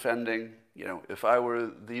were defending, if I were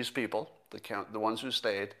these people, the ones who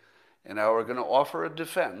stayed, and I were going to offer a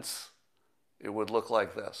defense, it would look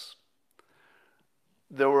like this.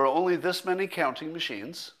 There were only this many counting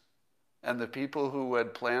machines, and the people who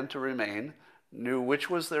had planned to remain knew which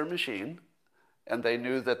was their machine, and they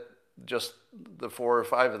knew that just the 4 or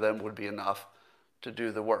 5 of them would be enough to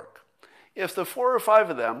do the work. If the 4 or 5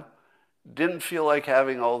 of them didn't feel like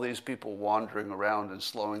having all these people wandering around and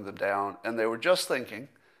slowing them down. And they were just thinking,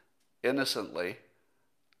 innocently,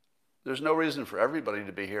 there's no reason for everybody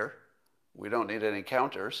to be here. We don't need any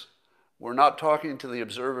counters. We're not talking to the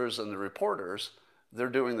observers and the reporters. They're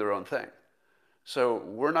doing their own thing. So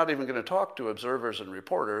we're not even going to talk to observers and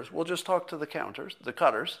reporters. We'll just talk to the counters, the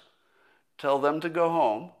cutters, tell them to go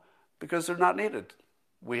home because they're not needed.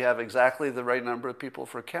 We have exactly the right number of people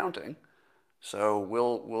for counting. So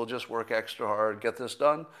we'll just work extra hard, get this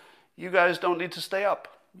done. You guys don't need to stay up.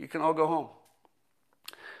 You can all go home.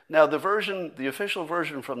 Now the official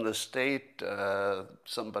version from the state, an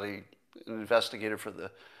investigator for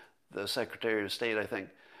the Secretary of State, I think,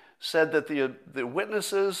 said that the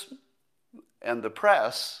witnesses and the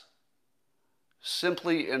press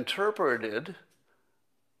simply interpreted,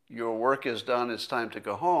 your work is done, it's time to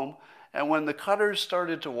go home. And when the cutters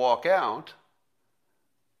started to walk out,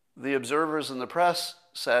 the observers and the press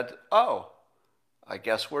said, oh, I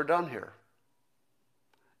guess we're done here.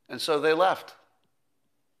 And so they left.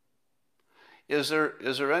 Is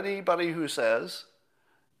there anybody who says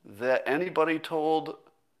that anybody told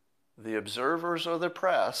the observers or the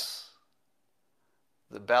press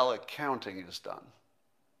the ballot counting is done?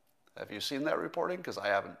 Have you seen that reporting? Because I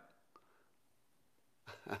haven't.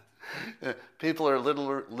 People are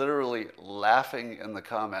literally laughing in the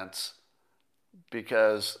comments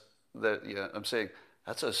because I'm saying,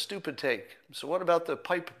 that's a stupid take. So what about the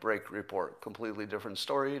pipe break report? Completely different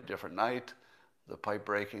story, different night, the pipe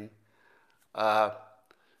breaking.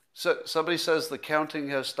 So somebody says the counting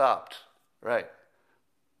has stopped. Right?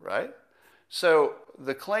 So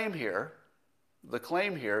the claim here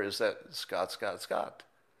is that Scott.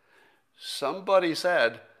 Somebody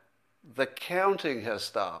said the counting has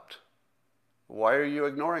stopped. Why are you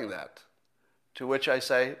ignoring that? To which I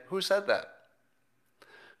say, who said that?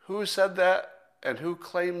 Who said that, and who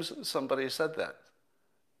claims somebody said that?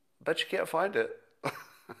 I bet you can't find it.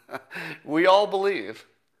 We all believe,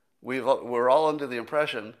 we're all under the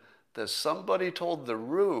impression that somebody told the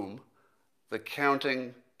room the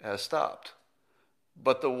counting has stopped.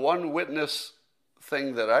 But the one witness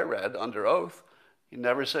thing that I read under oath, he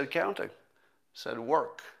never said counting, said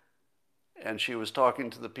work. And she was talking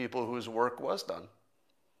to the people whose work was done.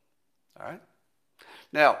 All right?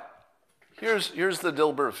 Now, here's the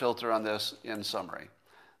Dilbert filter on this in summary.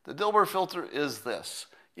 The Dilbert filter is this.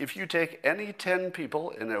 If you take any 10 people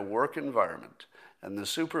in a work environment and the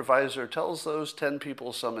supervisor tells those 10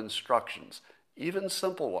 people some instructions, even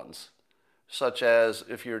simple ones, such as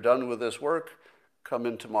if you're done with this work, come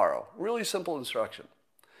in tomorrow. Really simple instruction.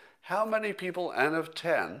 How many people out of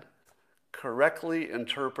 10 correctly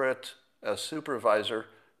interpret a supervisor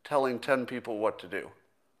telling 10 people what to do?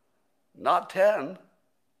 Not 10.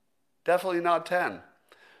 Definitely not 10.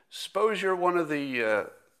 Suppose you're one of the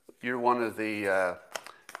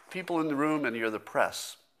people in the room and you're the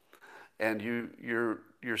press, and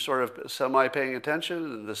you're sort of semi paying attention,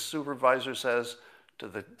 and the supervisor says to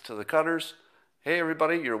the cutters, "Hey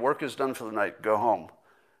everybody, your work is done for the night. Go home."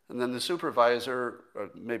 And then the supervisor, or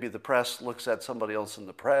maybe the press, looks at somebody else in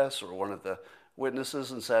the press or one of the witnesses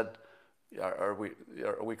and said, "Are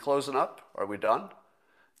we closing up? Are we done?"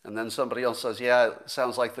 And then somebody else says, "Yeah, it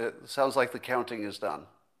sounds like the counting is done."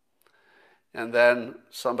 And then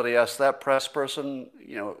somebody asks that press person,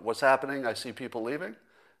 "What's happening? I see people leaving."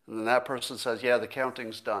 And then that person says, "Yeah, the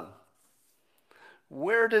counting's done."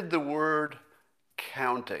 Where did the word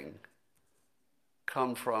counting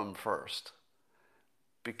come from first?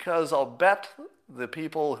 Because I'll bet the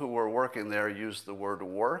people who were working there used the word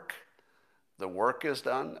work. The work is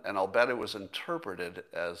done, and I'll bet it was interpreted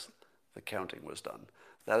as the counting was done.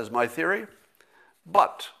 That is my theory.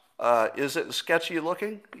 But is it sketchy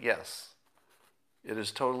looking? Yes. It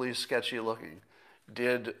is totally sketchy looking.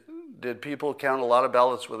 Did people count a lot of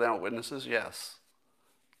ballots without witnesses? Yes.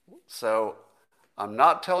 So I'm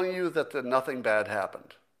not telling you that nothing bad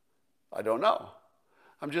happened. I don't know.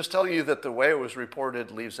 I'm just telling you that the way it was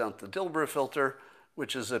reported leaves out the Dilbert filter,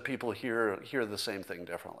 which is that people hear the same thing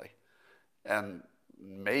differently. And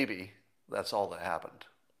maybe that's all that happened.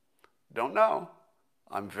 Don't know.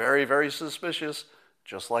 I'm very, very suspicious,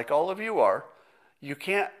 just like all of you are. You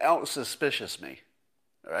can't out-suspicious me,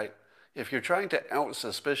 all right? If you're trying to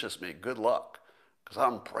out-suspicious me, good luck, because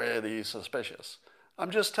I'm pretty suspicious.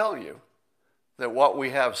 I'm just telling you that what we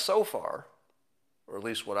have so far, or at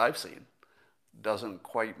least what I've seen, doesn't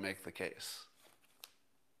quite make the case.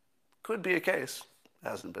 Could be a case,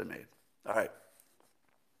 hasn't been made. All right.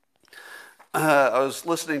 I was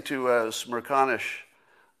listening to Smirkanish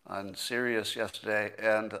on Sirius yesterday,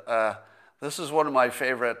 and this is one of my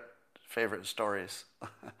favorite stories.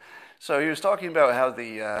 So he was talking about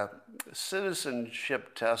how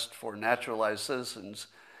citizenship test for naturalized citizens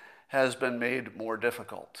has been made more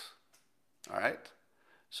difficult. All right?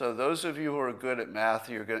 So those of you who are good at math,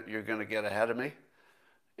 you're going to get ahead of me.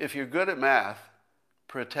 If you're good at math,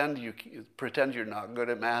 pretend you're not good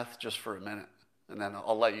at math just for a minute, and then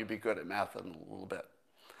I'll let you be good at math in a little bit.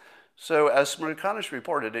 So as Smirkanish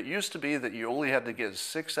reported, it used to be that you only had to get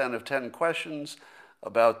 6 out of 10 questions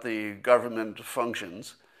about the government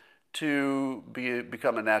functions to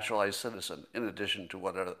become a naturalized citizen, in addition to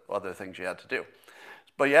what other things you had to do.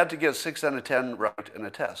 But you had to get 6 out of 10 right in a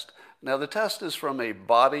test. Now the test is from a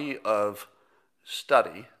body of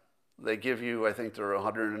study. They give you, I think there are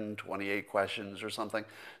 128 questions or something.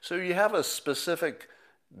 So you have a specific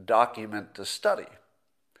document to study.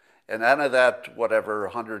 And out of that, whatever,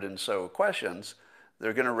 100 and so questions,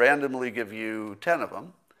 they're going to randomly give you 10 of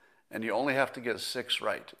them, and you only have to get 6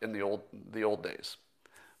 right in the old days.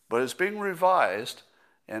 But it's being revised,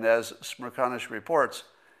 and as Smirkanish reports,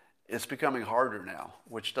 it's becoming harder now,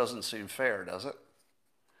 which doesn't seem fair, does it?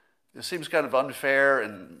 It seems kind of unfair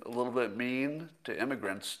and a little bit mean to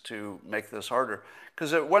immigrants to make this harder,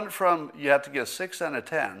 because it went from you had to get 6 out of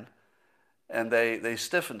 10, and they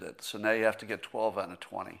stiffened it, so now you have to get 12 out of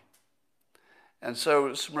 20. And so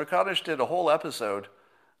Smirkanish did a whole episode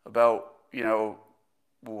about,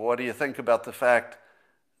 what do you think about the fact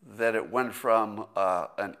that it went from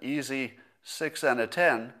an easy 6 out of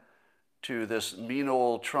 10 to this mean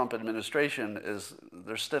old Trump administration is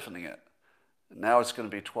they're stiffening it. Now it's going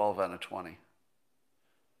to be 12 out of 20.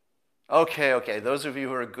 Okay, those of you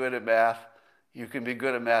who are good at math, you can be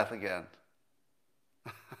good at math again.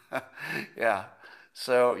 Yeah,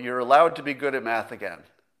 so you're allowed to be good at math again.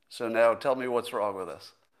 So now tell me what's wrong with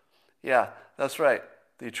this. Yeah, that's right.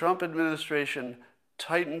 The Trump administration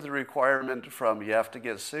tightened the requirement from you have to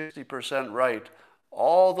get 60% right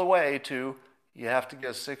all the way to you have to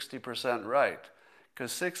get 60% right.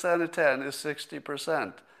 Because 6 out of 10 is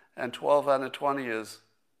 60%, and 12 out of 20 is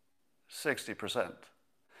 60%.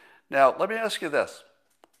 Now, let me ask you this.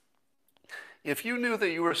 If you knew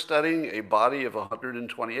that you were studying a body of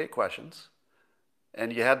 128 questions,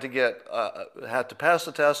 and you had to pass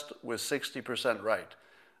the test with 60% right,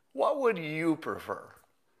 what would you prefer?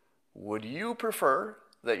 Would you prefer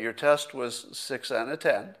that your test was 6 out of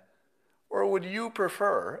 10, or would you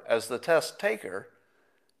prefer, as the test taker,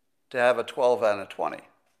 to have a 12 out of 20?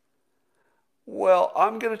 Well,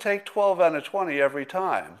 I'm going to take 12 out of 20 every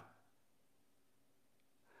time.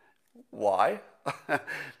 Why?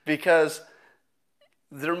 Because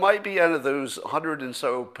there might be out of those 100 and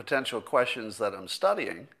so potential questions that I'm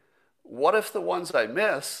studying, what if the ones I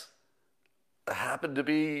miss happen to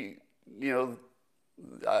be,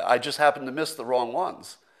 I just happen to miss the wrong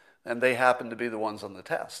ones, and they happen to be the ones on the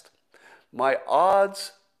test. My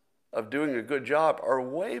odds of doing a good job are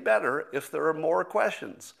way better if there are more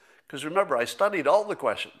questions. Because remember, I studied all the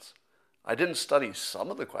questions. I didn't study some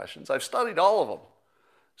of the questions. I've studied all of them.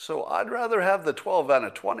 So I'd rather have the 12 out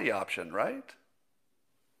of 20 option, right?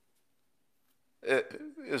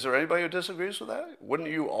 Is there anybody who disagrees with that? Wouldn't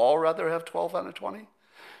you all rather have 12 out of 20?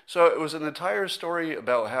 So it was an entire story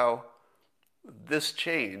about how this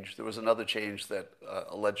change, there was another change that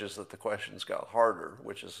alleges that the questions got harder,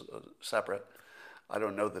 which is separate. I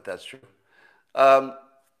don't know that that's true. I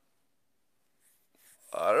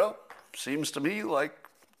don't know. Seems to me like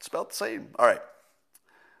it's about the same. All right.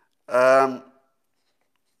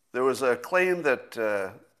 There was a claim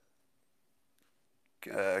that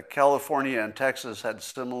California and Texas had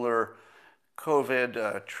similar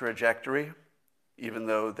COVID trajectory, even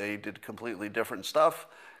though they did completely different stuff.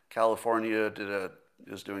 California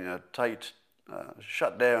is doing a tight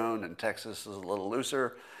shutdown, and Texas is a little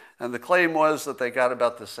looser. And the claim was that they got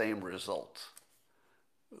about the same result,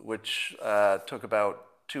 which took about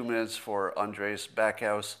 2 minutes for Andres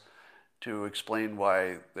Backhouse to explain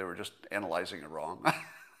why they were just analyzing it wrong,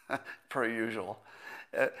 per usual.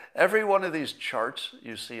 Every one of these charts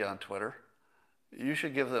you see on Twitter, you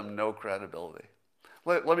should give them no credibility.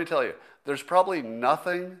 Let me tell you, there's probably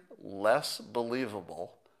nothing less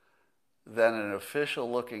believable than an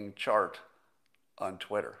official-looking chart on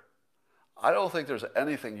Twitter. I don't think there's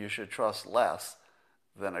anything you should trust less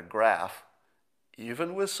than a graph,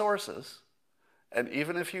 even with sources, and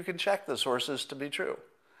even if you can check the sources to be true.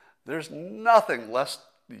 There's nothing less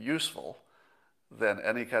useful than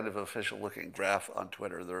any kind of official-looking graph on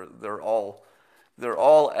Twitter. They're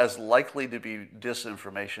all as likely to be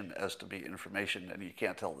disinformation as to be information, and you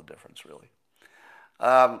can't tell the difference, really.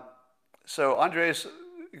 So Andres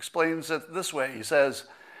explains it this way. He says,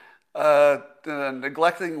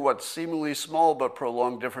 Neglecting what seemingly small but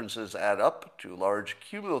prolonged differences add up to large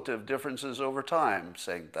cumulative differences over time,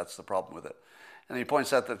 saying that's the problem with it. And he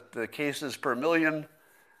points out that the cases per million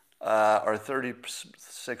are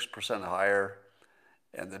 36% higher,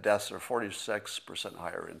 and the deaths are 46%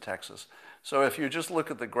 higher in Texas. So if you just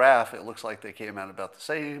look at the graph, it looks like they came out about the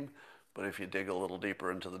same, but if you dig a little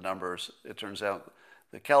deeper into the numbers, it turns out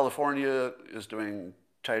that California is doing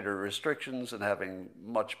tighter restrictions and having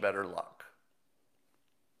much better luck.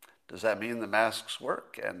 Does that mean the masks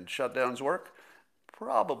work and shutdowns work?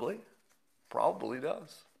 Probably. Probably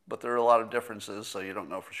does. But there are a lot of differences, so you don't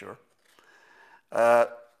know for sure.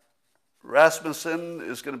 Rasmussen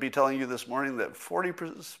is going to be telling you this morning that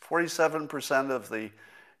 47% of the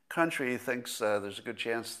country thinks there's a good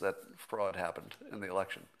chance that fraud happened in the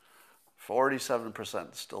election.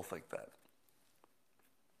 47% still think that.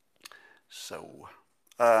 So,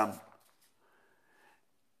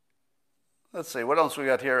 let's see, what else we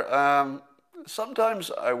got here?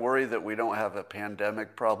 Sometimes I worry that we don't have a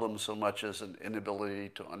pandemic problem so much as an inability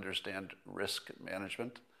to understand risk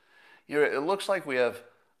management. It looks like we have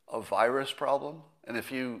a virus problem, and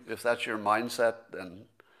if that's your mindset, then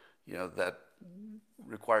that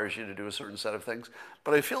requires you to do a certain set of things.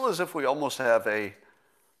 But I feel as if we almost have a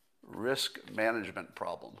risk management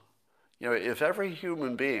problem. If every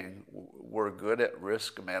human being were good at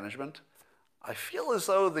risk management, I feel as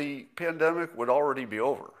though the pandemic would already be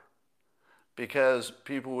over, because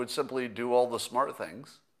people would simply do all the smart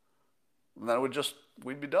things, and then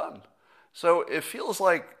we'd be done. So it feels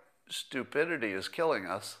like stupidity is killing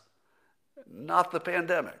us, not the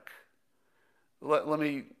pandemic. Let's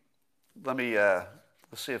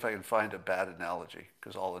see if I can find a bad analogy,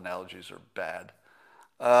 because all analogies are bad.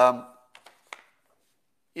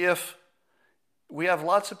 If we have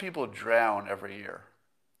lots of people drown every year,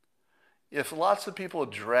 if lots of people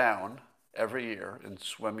drown every year in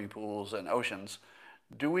swimming pools and oceans,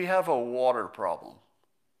 do we have a water problem?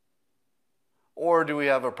 Or do we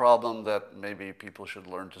have a problem that maybe people should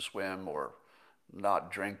learn to swim or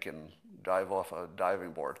not drink and dive off a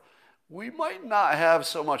diving board? We might not have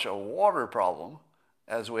so much a water problem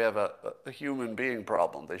as we have a human being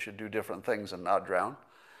problem. They should do different things and not drown.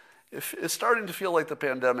 It's starting to feel like the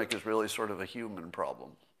pandemic is really sort of a human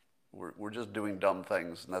problem. We're just doing dumb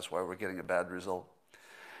things, and that's why we're getting a bad result.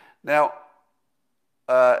 Now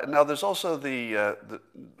there's also the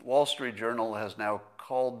Wall Street Journal has now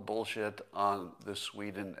called bullshit on the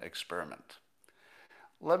Sweden experiment.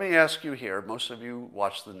 Let me ask you here, most of you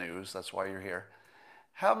watch the news, that's why you're here.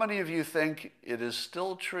 How many of you think it is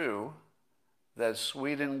still true that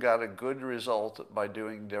Sweden got a good result by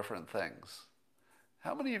doing different things?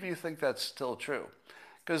 How many of you think that's still true?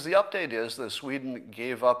 Because the update is that Sweden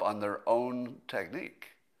gave up on their own technique.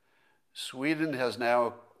 Sweden has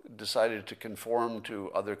now decided to conform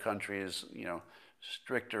to other countries',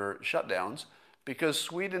 stricter shutdowns, because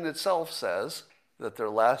Sweden itself says that their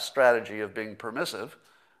last strategy of being permissive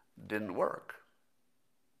didn't work.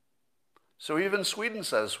 So even Sweden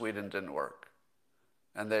says Sweden didn't work,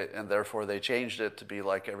 and therefore they changed it to be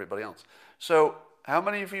like everybody else. So how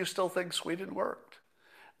many of you still think Sweden worked?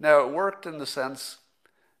 Now, it worked in the sense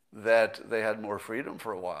that they had more freedom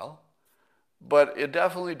for a while, but it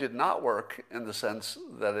definitely did not work in the sense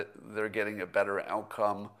that they're getting a better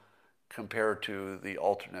outcome compared to the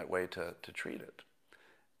alternate way to treat it.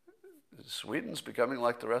 Sweden's becoming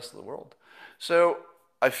like the rest of the world. So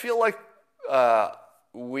I feel like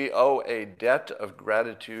we owe a debt of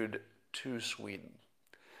gratitude to Sweden,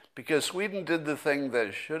 because Sweden did the thing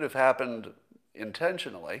that should have happened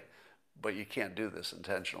intentionally, but you can't do this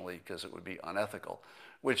intentionally because it would be unethical,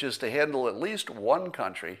 which is to handle at least one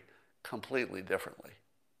country completely differently.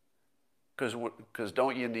 Because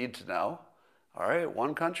don't you need to know? All right,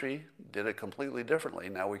 one country did it completely differently.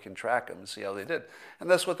 Now we can track them and see how they did. And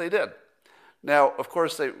that's what they did. Now, of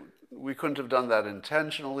course, we couldn't have done that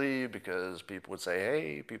intentionally, because people would say,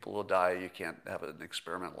 hey, people will die. You can't have an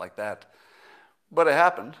experiment like that. But it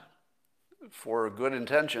happened for good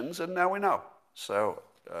intentions, and now we know. So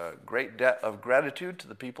great debt of gratitude to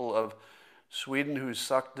the people of Sweden who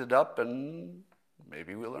sucked it up, and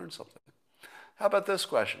maybe we learned something. How about this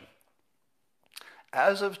question?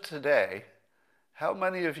 As of today, how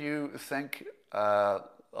many of you think, how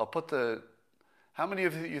many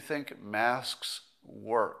of you think masks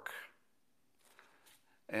work?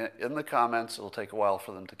 In the comments, it'll take a while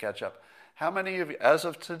for them to catch up. How many of you, as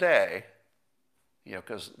of today,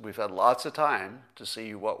 because we've had lots of time to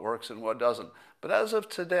see what works and what doesn't, but as of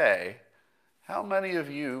today, how many of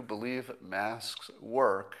you believe masks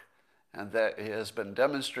work and that it has been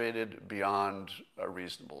demonstrated beyond a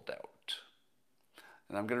reasonable doubt?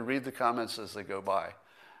 And I'm going to read the comments as they go by.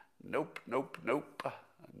 Nope, nope, nope.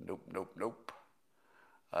 Nope, nope, nope.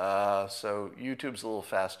 So YouTube's a little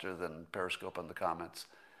faster than Periscope on the comments.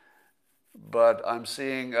 But I'm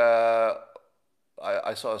seeing, I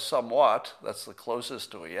saw somewhat, that's the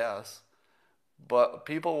closest to a yes. But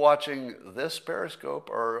people watching this Periscope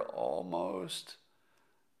are almost,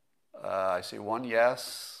 I see one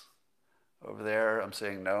yes over there. I'm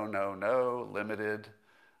seeing no, no, no, limited.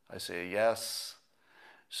 I see a yes.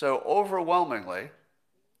 So overwhelmingly,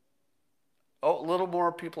 a little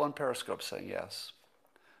more people on Periscope saying yes.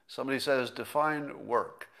 Somebody says, define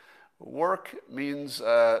work. Work means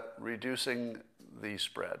reducing the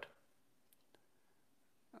spread.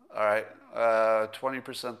 All right,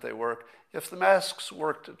 20% they work. If the masks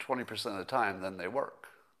worked 20% of the time, then they work,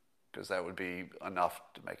 because that would be enough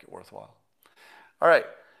to make it worthwhile. All right,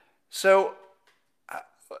 so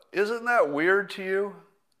isn't that weird to you?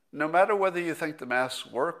 No matter whether you think the masks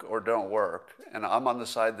work or don't work, and I'm on the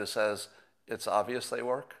side that says it's obvious they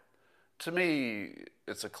work, to me,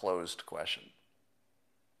 it's a closed question.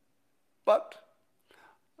 But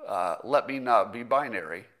let me not be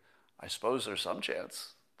binary. I suppose there's some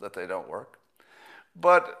chance that they don't work.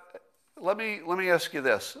 But let me ask you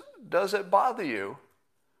this. Does it bother you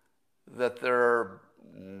that there are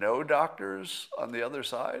no doctors on the other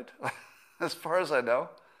side? As far as I know.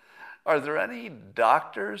 Are there any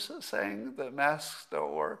doctors saying that masks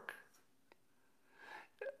don't work?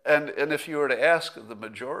 And if you were to ask the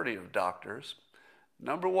majority of doctors,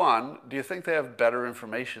 number one, do you think they have better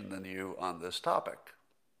information than you on this topic?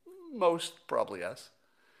 Most probably yes.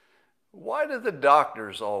 Why do the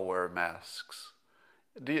doctors all wear masks?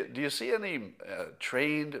 Do you see any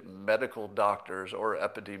trained medical doctors or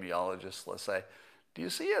epidemiologists, let's say, do you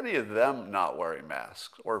see any of them not wearing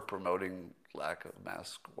masks or promoting lack of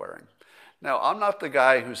mask wearing? Now, I'm not the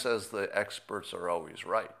guy who says the experts are always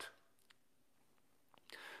right.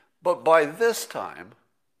 But by this time,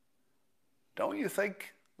 don't you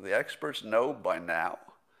think the experts know by now?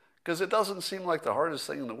 Because it doesn't seem like the hardest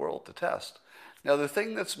thing in the world to test. Now, the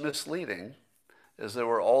thing that's misleading is there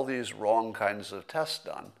were all these wrong kinds of tests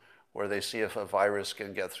done where they see if a virus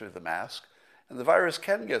can get through the mask. And the virus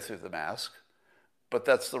can get through the mask, but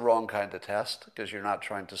that's the wrong kind of test because you're not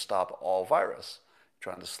trying to stop all virus.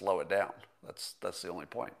 You're trying to slow it down. That's the only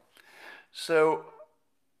point. So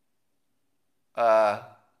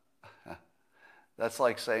that's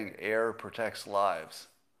like saying air protects lives.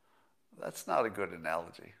 That's not a good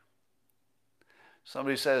analogy.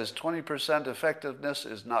 Somebody says 20% effectiveness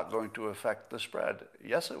is not going to affect the spread.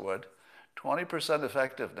 Yes, it would. 20%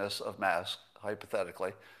 effectiveness of masks,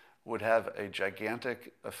 hypothetically, would have a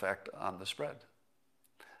gigantic effect on the spread.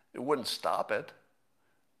 It wouldn't stop it,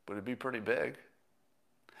 but it'd be pretty big.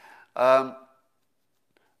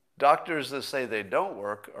 Doctors that say they don't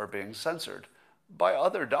work are being censored by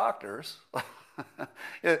other doctors.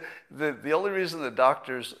 The only reason the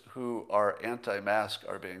doctors who are anti-mask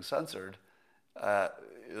are being censored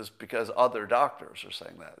is because other doctors are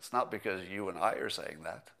saying that. It's not because you and I are saying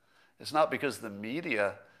that. It's not because the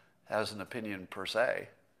media has an opinion per se.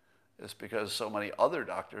 It's because so many other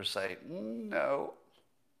doctors say, no.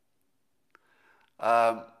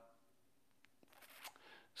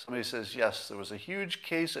 Somebody says, yes, there was a huge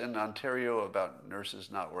case in Ontario about nurses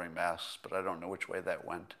not wearing masks, but I don't know which way that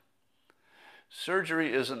went.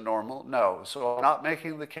 Surgery isn't normal. No. So I'm not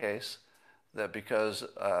making the case that because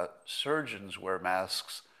surgeons wear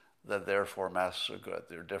masks, that therefore masks are good.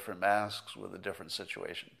 They're different masks with a different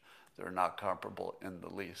situation. They're not comparable in the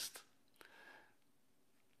least.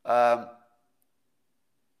 Yeah,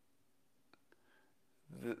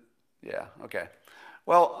 okay.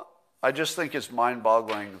 Well, I just think it's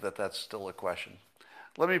mind-boggling that that's still a question.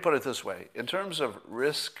 Let me put it this way. In terms of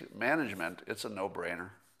risk management, it's a no-brainer.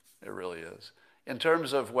 It really is. In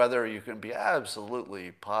terms of whether you can be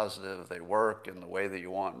absolutely positive they work in the way that you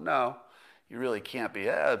want, no. You really can't be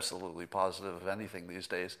absolutely positive of anything these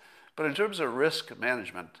days. But in terms of risk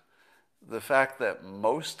management, the fact that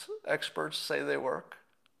most experts say they work,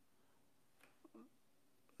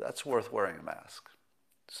 that's worth wearing a mask.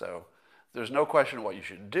 So there's no question what you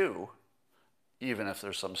should do, even if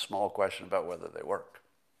there's some small question about whether they work.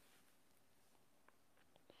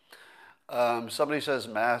 Somebody says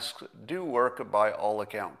masks do work by all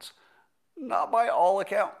accounts. Not by all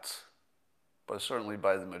accounts, but certainly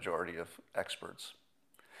by the majority of experts.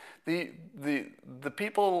 The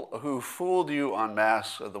people who fooled you on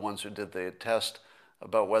masks are the ones who did the test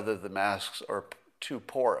about whether the masks are too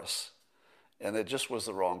porous. And it just was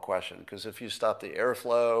the wrong question, because if you stop the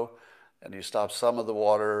airflow and you stop some of the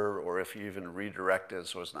water, or if you even redirect it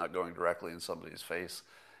so it's not going directly in somebody's face,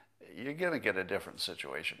 you're going to get a different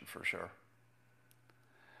situation for sure.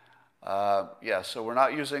 Yeah, so we're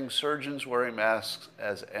not using surgeons wearing masks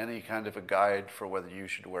as any kind of a guide for whether you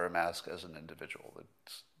should wear a mask as an individual.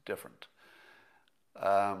 It's different.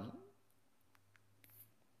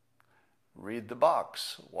 Read the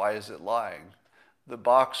box. Why is it lying? The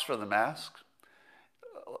box for the mask.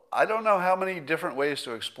 I don't know how many different ways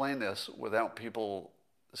to explain this without people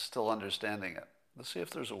still understanding it. Let's see if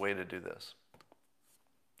there's a way to do this.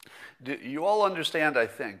 You all understand, I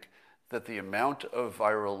think, that the amount of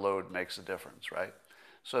viral load makes a difference, right?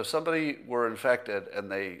 So if somebody were infected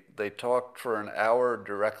and they talked for an hour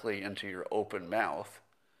directly into your open mouth,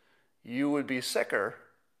 you would be sicker,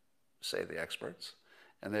 say the experts,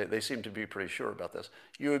 and they seem to be pretty sure about this.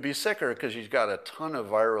 You would be sicker because you've got a ton of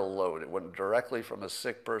viral load. It went directly from a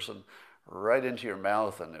sick person right into your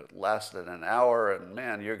mouth, and it lasted an hour, and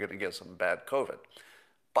man, you're going to get some bad COVID.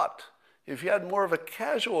 But if you had more of a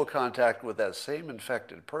casual contact with that same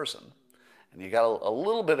infected person, and you got a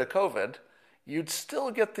little bit of COVID, you'd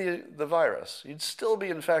still get the virus. You'd still be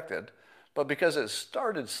infected, but because it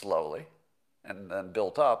started slowly and then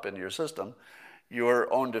built up in your system,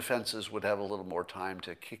 your own defenses would have a little more time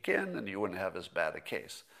to kick in and you wouldn't have as bad a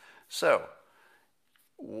case. So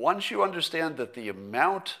once you understand that the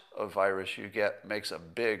amount of virus you get makes a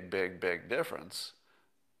big, big, big difference,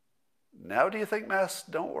 now do you think masks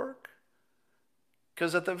don't work?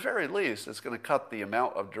 Because at the very least, it's going to cut the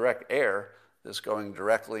amount of direct air that's going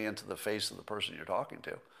directly into the face of the person you're talking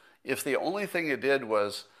to. If the only thing it did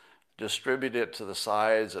was distribute it to the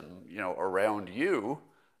sides and around you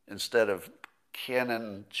instead of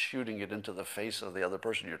cannon shooting it into the face of the other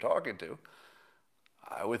person you're talking to,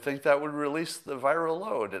 I would think that would release the viral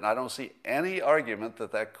load, and I don't see any argument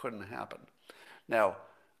that that couldn't happen. Now,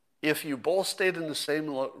 if you both stayed in the same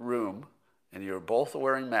room and you were both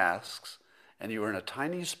wearing masks and you were in a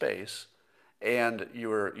tiny space and you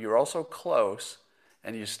were also close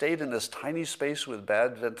and you stayed in this tiny space with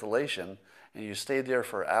bad ventilation and you stayed there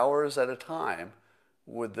for hours at a time,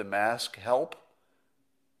 would the mask help?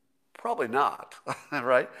 Probably not,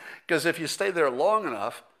 right? Because if you stay there long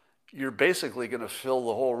enough, you're basically going to fill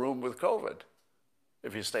the whole room with COVID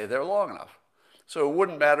if you stay there long enough. So it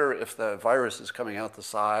wouldn't matter if the virus is coming out the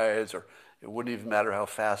sides, or it wouldn't even matter how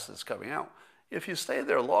fast it's coming out. If you stay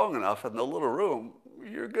there long enough in the little room,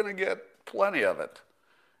 you're going to get plenty of it.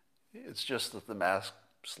 It's just that the mask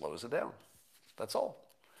slows it down. That's all.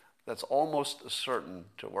 That's almost certain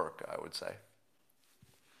to work, I would say.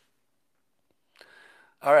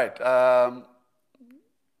 All right.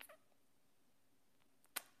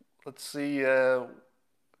 Let's see. The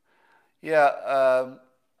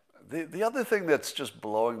other thing that's just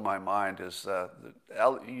blowing my mind is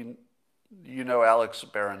Alex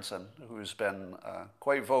Berenson, who's been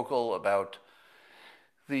quite vocal about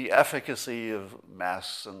the efficacy of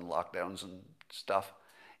masks and lockdowns and stuff.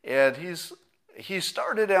 And he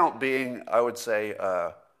started out being, I would say,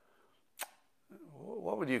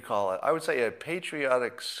 what would you call it? I would say a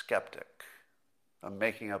patriotic skeptic. I'm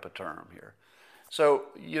making up a term here. So,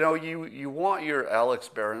 you want your Alex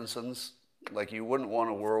Berensons, like you wouldn't want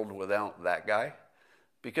a world without that guy,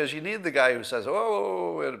 because you need the guy who says,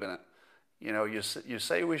 oh, wait a minute. You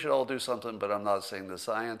say we should all do something, but I'm not saying the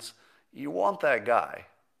science. You want that guy,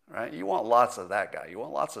 right? You want lots of that guy. You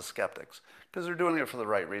want lots of skeptics, because they're doing it for the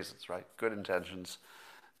right reasons, right? Good intentions,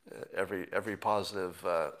 every positive,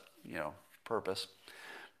 purpose.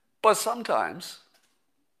 But sometimes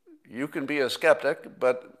you can be a skeptic,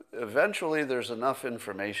 but eventually there's enough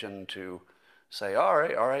information to say, all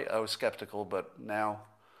right, I was skeptical, but now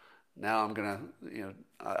I'm going to,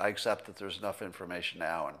 I accept that there's enough information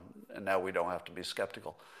now, and now we don't have to be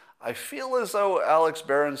skeptical. I feel as though Alex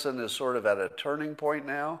Berenson is sort of at a turning point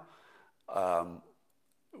now,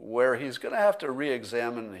 where he's going to have to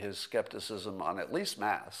re-examine his skepticism on at least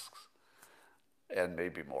masks, and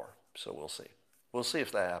maybe more. So we'll see. We'll see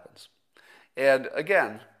if that happens. And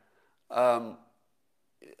again,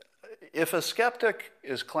 if a skeptic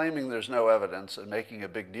is claiming there's no evidence and making a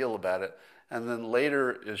big deal about it, and then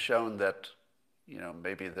later is shown that,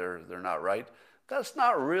 maybe they're not right, that's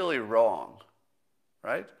not really wrong,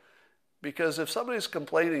 right? Because if somebody's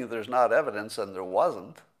complaining there's not evidence and there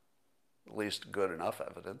wasn't, at least good enough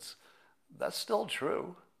evidence, that's still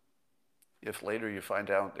true. If later you find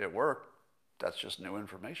out it worked, that's just new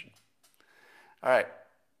information. All right.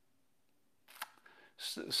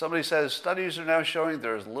 Somebody says, studies are now showing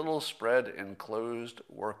there's little spread in closed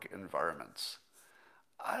work environments.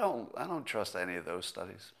 I don't trust any of those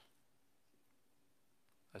studies.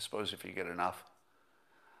 I suppose if you get enough.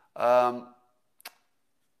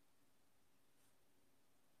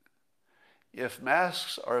 If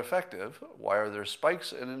masks are effective, why are there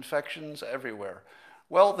spikes in infections everywhere?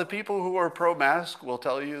 Well, the people who are pro-mask will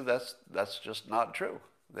tell you that's just not true.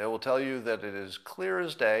 They will tell you that it is clear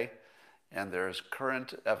as day, and there is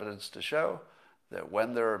current evidence to show that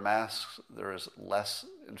when there are masks, there is less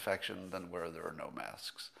infection than where there are no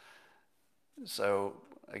masks. So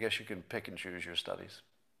I guess you can pick and choose your studies.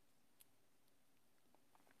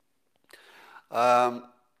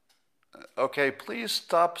 Okay, please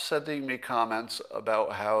stop sending me comments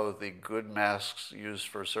about how the good masks used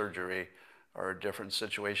for surgery are a different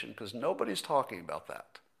situation, because nobody's talking about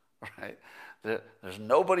that, right? There's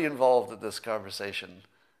nobody involved in this conversation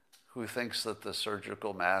who thinks that the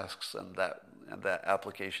surgical masks and that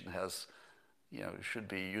application has, should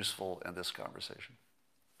be useful in this conversation.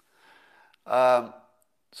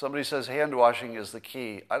 Somebody says hand washing is the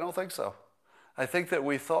key. I don't think so. I think that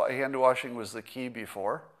we thought hand washing was the key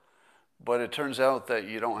before, but it turns out that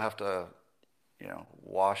you don't have to,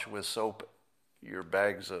 wash with soap your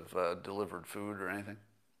bags of delivered food or anything.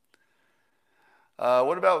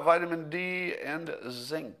 What about vitamin D and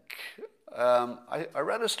zinc? I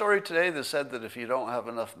read a story today that said that if you don't have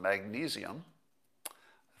enough magnesium,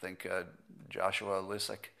 I think Joshua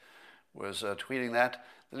Lissick was tweeting that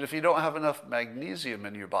if you don't have enough magnesium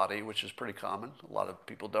in your body, which is pretty common, a lot of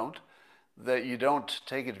people don't, that you don't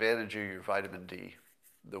take advantage of your vitamin D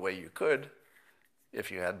the way you could if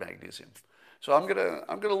you had magnesium. So I'm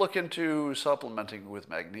gonna look into supplementing with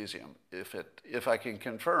magnesium if I can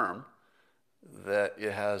confirm that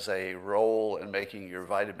it has a role in making your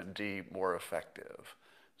vitamin D more effective.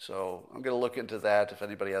 So I'm going to look into that. If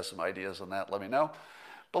anybody has some ideas on that, let me know.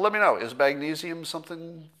 But let me know, is magnesium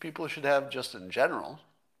something people should have just in general,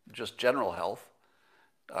 just general health?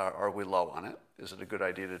 Are we low on it? Is it a good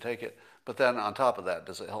idea to take it? But then on top of that,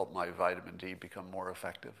 does it help my vitamin D become more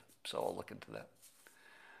effective? So I'll look into that.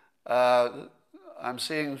 I'm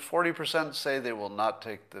seeing 40% say they will not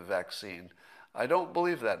take the vaccine. I don't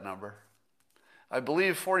believe that number. I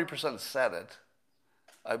believe 40% said it.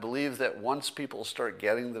 I believe that once people start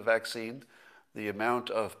getting the vaccine, the amount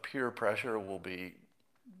of peer pressure will be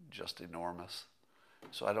just enormous.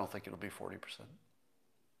 So I don't think it'll be 40%.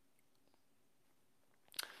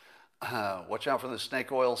 Watch out for the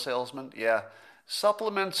snake oil salesman. Yeah,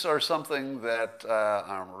 supplements are something that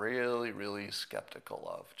I'm really, really skeptical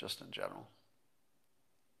of, just in general.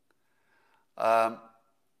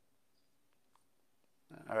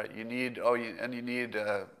 All right, you need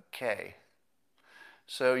K.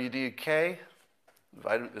 So you need K.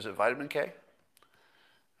 Is it vitamin K?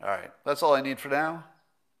 All right, that's all I need for now,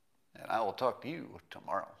 and I will talk to you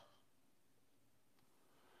tomorrow.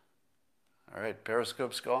 All right,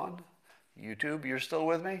 Periscope's gone. YouTube, you're still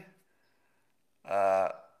with me?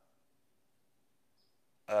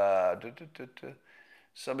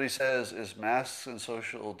 Somebody says, is masks and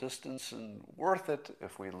social distancing worth it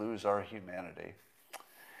if we lose our humanity?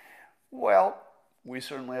 Well, we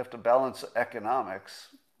certainly have to balance economics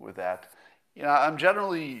with that. I'm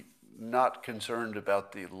generally not concerned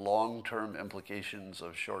about the long-term implications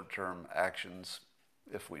of short-term actions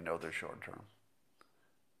if we know they're short-term.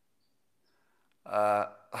 All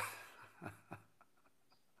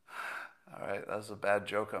right, that's a bad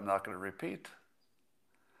joke I'm not going to repeat.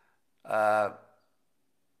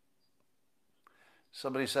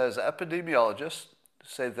 Somebody says, epidemiologists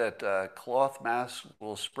say that cloth masks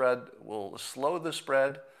will slow the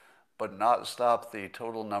spread, but not stop the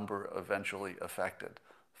total number eventually affected.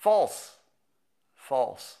 False.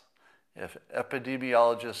 False. If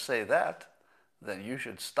epidemiologists say that, then you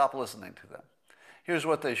should stop listening to them. Here's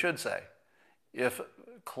what they should say. If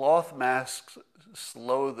cloth masks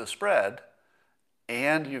slow the spread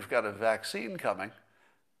and you've got a vaccine coming,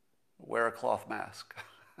 wear a cloth mask.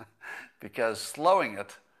 Because slowing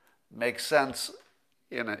it makes sense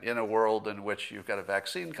in a world in which you've got a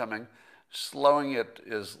vaccine coming. Slowing it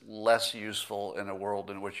is less useful in a world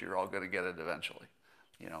in which you're all going to get it eventually.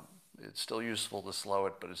 It's still useful to slow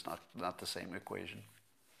it, but it's not the same equation.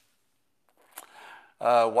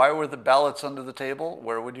 Why were the ballots under the table?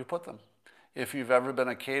 Where would you put them? If you've ever been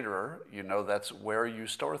a caterer, you know that's where you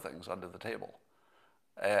store things, under the table.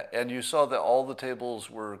 And you saw that all the tables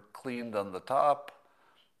were cleaned on the top,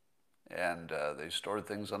 and they stored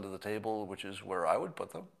things under the table, which is where I would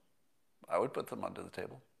put them. I would put them under the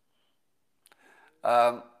table.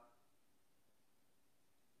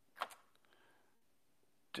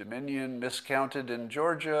 Dominion miscounted in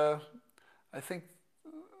Georgia. I think,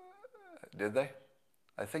 did they?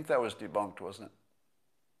 I think that was debunked, wasn't it?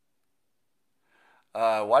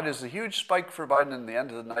 Why does the huge spike for Biden in the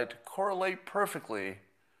end of the night correlate perfectly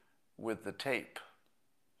with the tape?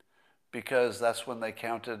 because that's when they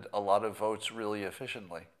counted a lot of votes really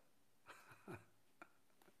efficiently.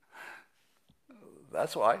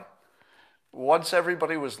 That's why. Once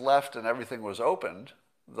everybody was left and everything was opened,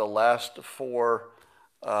 the last four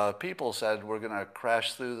people said, we're going to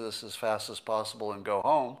crash through this as fast as possible and go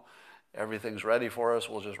home. Everything's ready for us.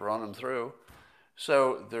 We'll just run them through.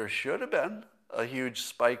 So there should have been a huge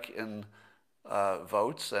spike in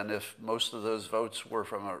votes. And if most of those votes were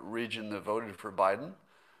from a region that voted for Biden,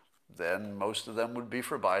 then most of them would be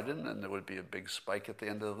for Biden, and there would be a big spike at the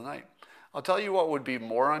end of the night. I'll tell you what would be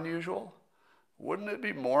more unusual. Wouldn't it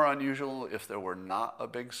be more unusual if there were not a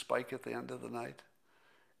big spike at the end of the night?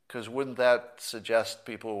 Because wouldn't that suggest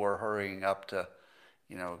people were hurrying up to,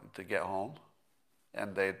 to get home?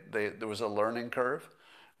 And there was a learning curve.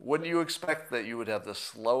 Wouldn't you expect that you would have the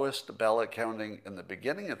slowest ballot counting in the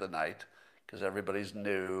beginning of the night, because everybody's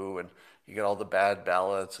new and you get all the bad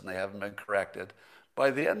ballots and they haven't been corrected? By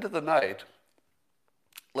the end of the night,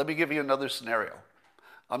 let me give you another scenario.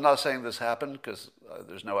 I'm not saying this happened because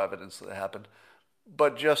there's no evidence that it happened,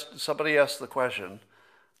 but just somebody asked the question,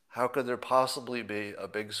 how could there possibly be a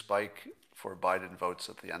big spike for Biden votes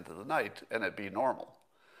at the end of the night and it be normal?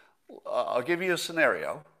 I'll give you a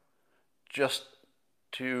scenario just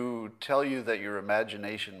to tell you that your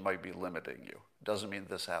imagination might be limiting you. Doesn't mean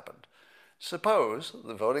this happened. Suppose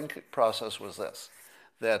the voting process was this,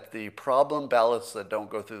 that the problem ballots that don't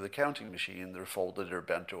go through the counting machine, they're folded or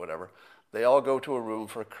bent or whatever, they all go to a room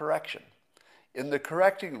for correction. In the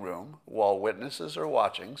correcting room, while witnesses are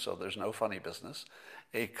watching, so there's no funny business,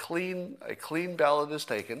 a clean ballot is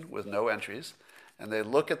taken with no entries, and they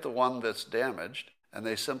look at the one that's damaged, and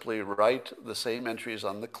they simply write the same entries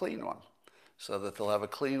on the clean one, so that they'll have a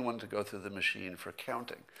clean one to go through the machine for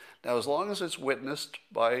counting. Now, as long as it's witnessed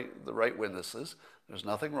by the right witnesses, there's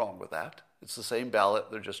nothing wrong with that. It's the same ballot,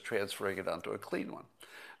 they're just transferring it onto a clean one.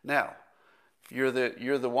 Now, you're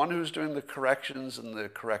the one who's doing the corrections in the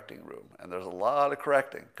correcting room, and there's a lot of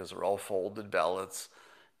correcting because they're all folded ballots.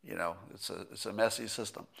 It's a messy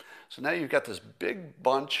system. So now you've got this big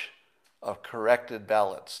bunch of corrected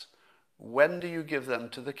ballots. When do you give them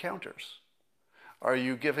to the counters? Are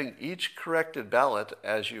you giving each corrected ballot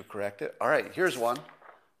as you correct it? All right, here's one.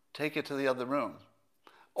 Take it to the other room.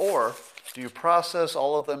 Or do you process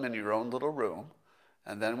all of them in your own little room,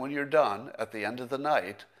 and then when you're done at the end of the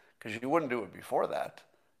night, because you wouldn't do it before that,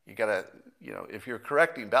 you gotta, if you're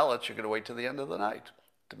correcting ballots, you're gonna wait till the end of the night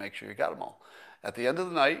to make sure you got them all. At the end of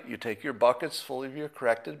the night, you take your buckets full of your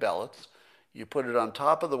corrected ballots, you put it on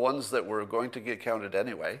top of the ones that were going to get counted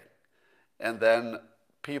anyway, and then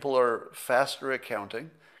people are faster at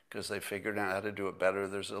counting because they figured out how to do it better.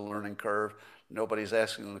 There's a learning curve. Nobody's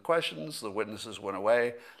asking them the questions. The witnesses went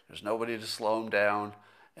away. There's nobody to slow them down.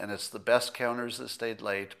 And it's the best counters that stayed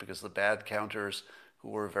late because the bad counters who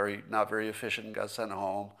were not very efficient got sent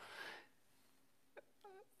home.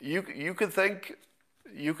 You could think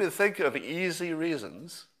of easy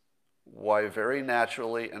reasons why very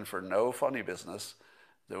naturally and for no funny business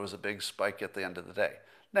there was a big spike at the end of the day.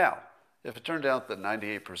 Now, if it turned out that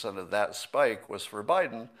 98% of that spike was for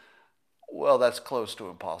Biden, well, that's close to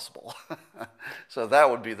impossible. So that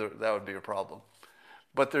would be a problem.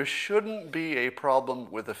 But there shouldn't be a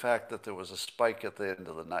problem with the fact that there was a spike at the end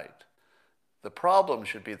of the night. The problem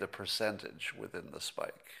should be the percentage within the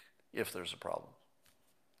spike, if there's a problem.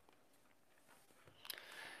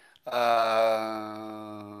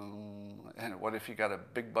 And what if you got a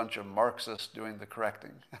big bunch of Marxists doing the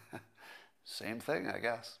correcting? Same thing, I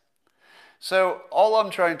guess. So all I'm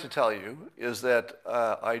trying to tell you is that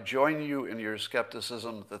I join you in your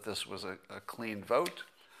skepticism that this was a clean vote.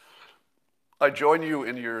 I join you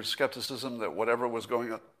in your skepticism that whatever was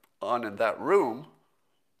going on in that room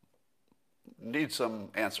needs some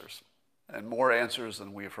answers, and more answers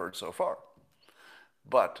than we've heard so far.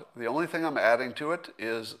 But the only thing I'm adding to it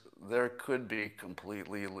is there could be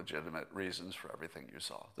completely legitimate reasons for everything you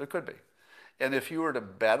saw. There could be. And if you were to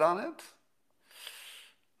bet on it,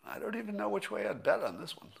 I don't even know which way I'd bet on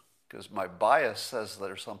this one, because my bias says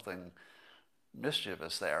there's something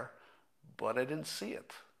mischievous there, but I didn't see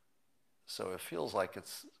it. So it feels like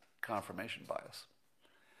it's confirmation bias.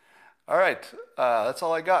 All right, that's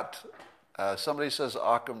all I got. Somebody says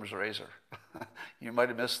Occam's razor. You might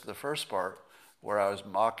have missed the first part where I was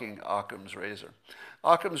mocking Occam's razor.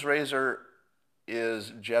 Occam's razor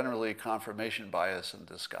is generally confirmation bias in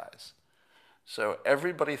disguise. So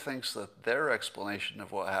everybody thinks that their explanation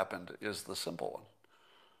of what happened is the simple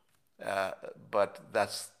one. But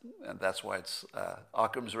that's why it's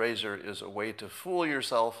Occam's razor is a way to fool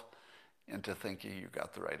yourself into thinking you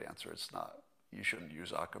got the right answer. It's not. You shouldn't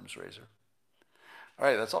use Occam's razor. All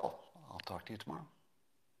right, that's all. I'll talk to you tomorrow.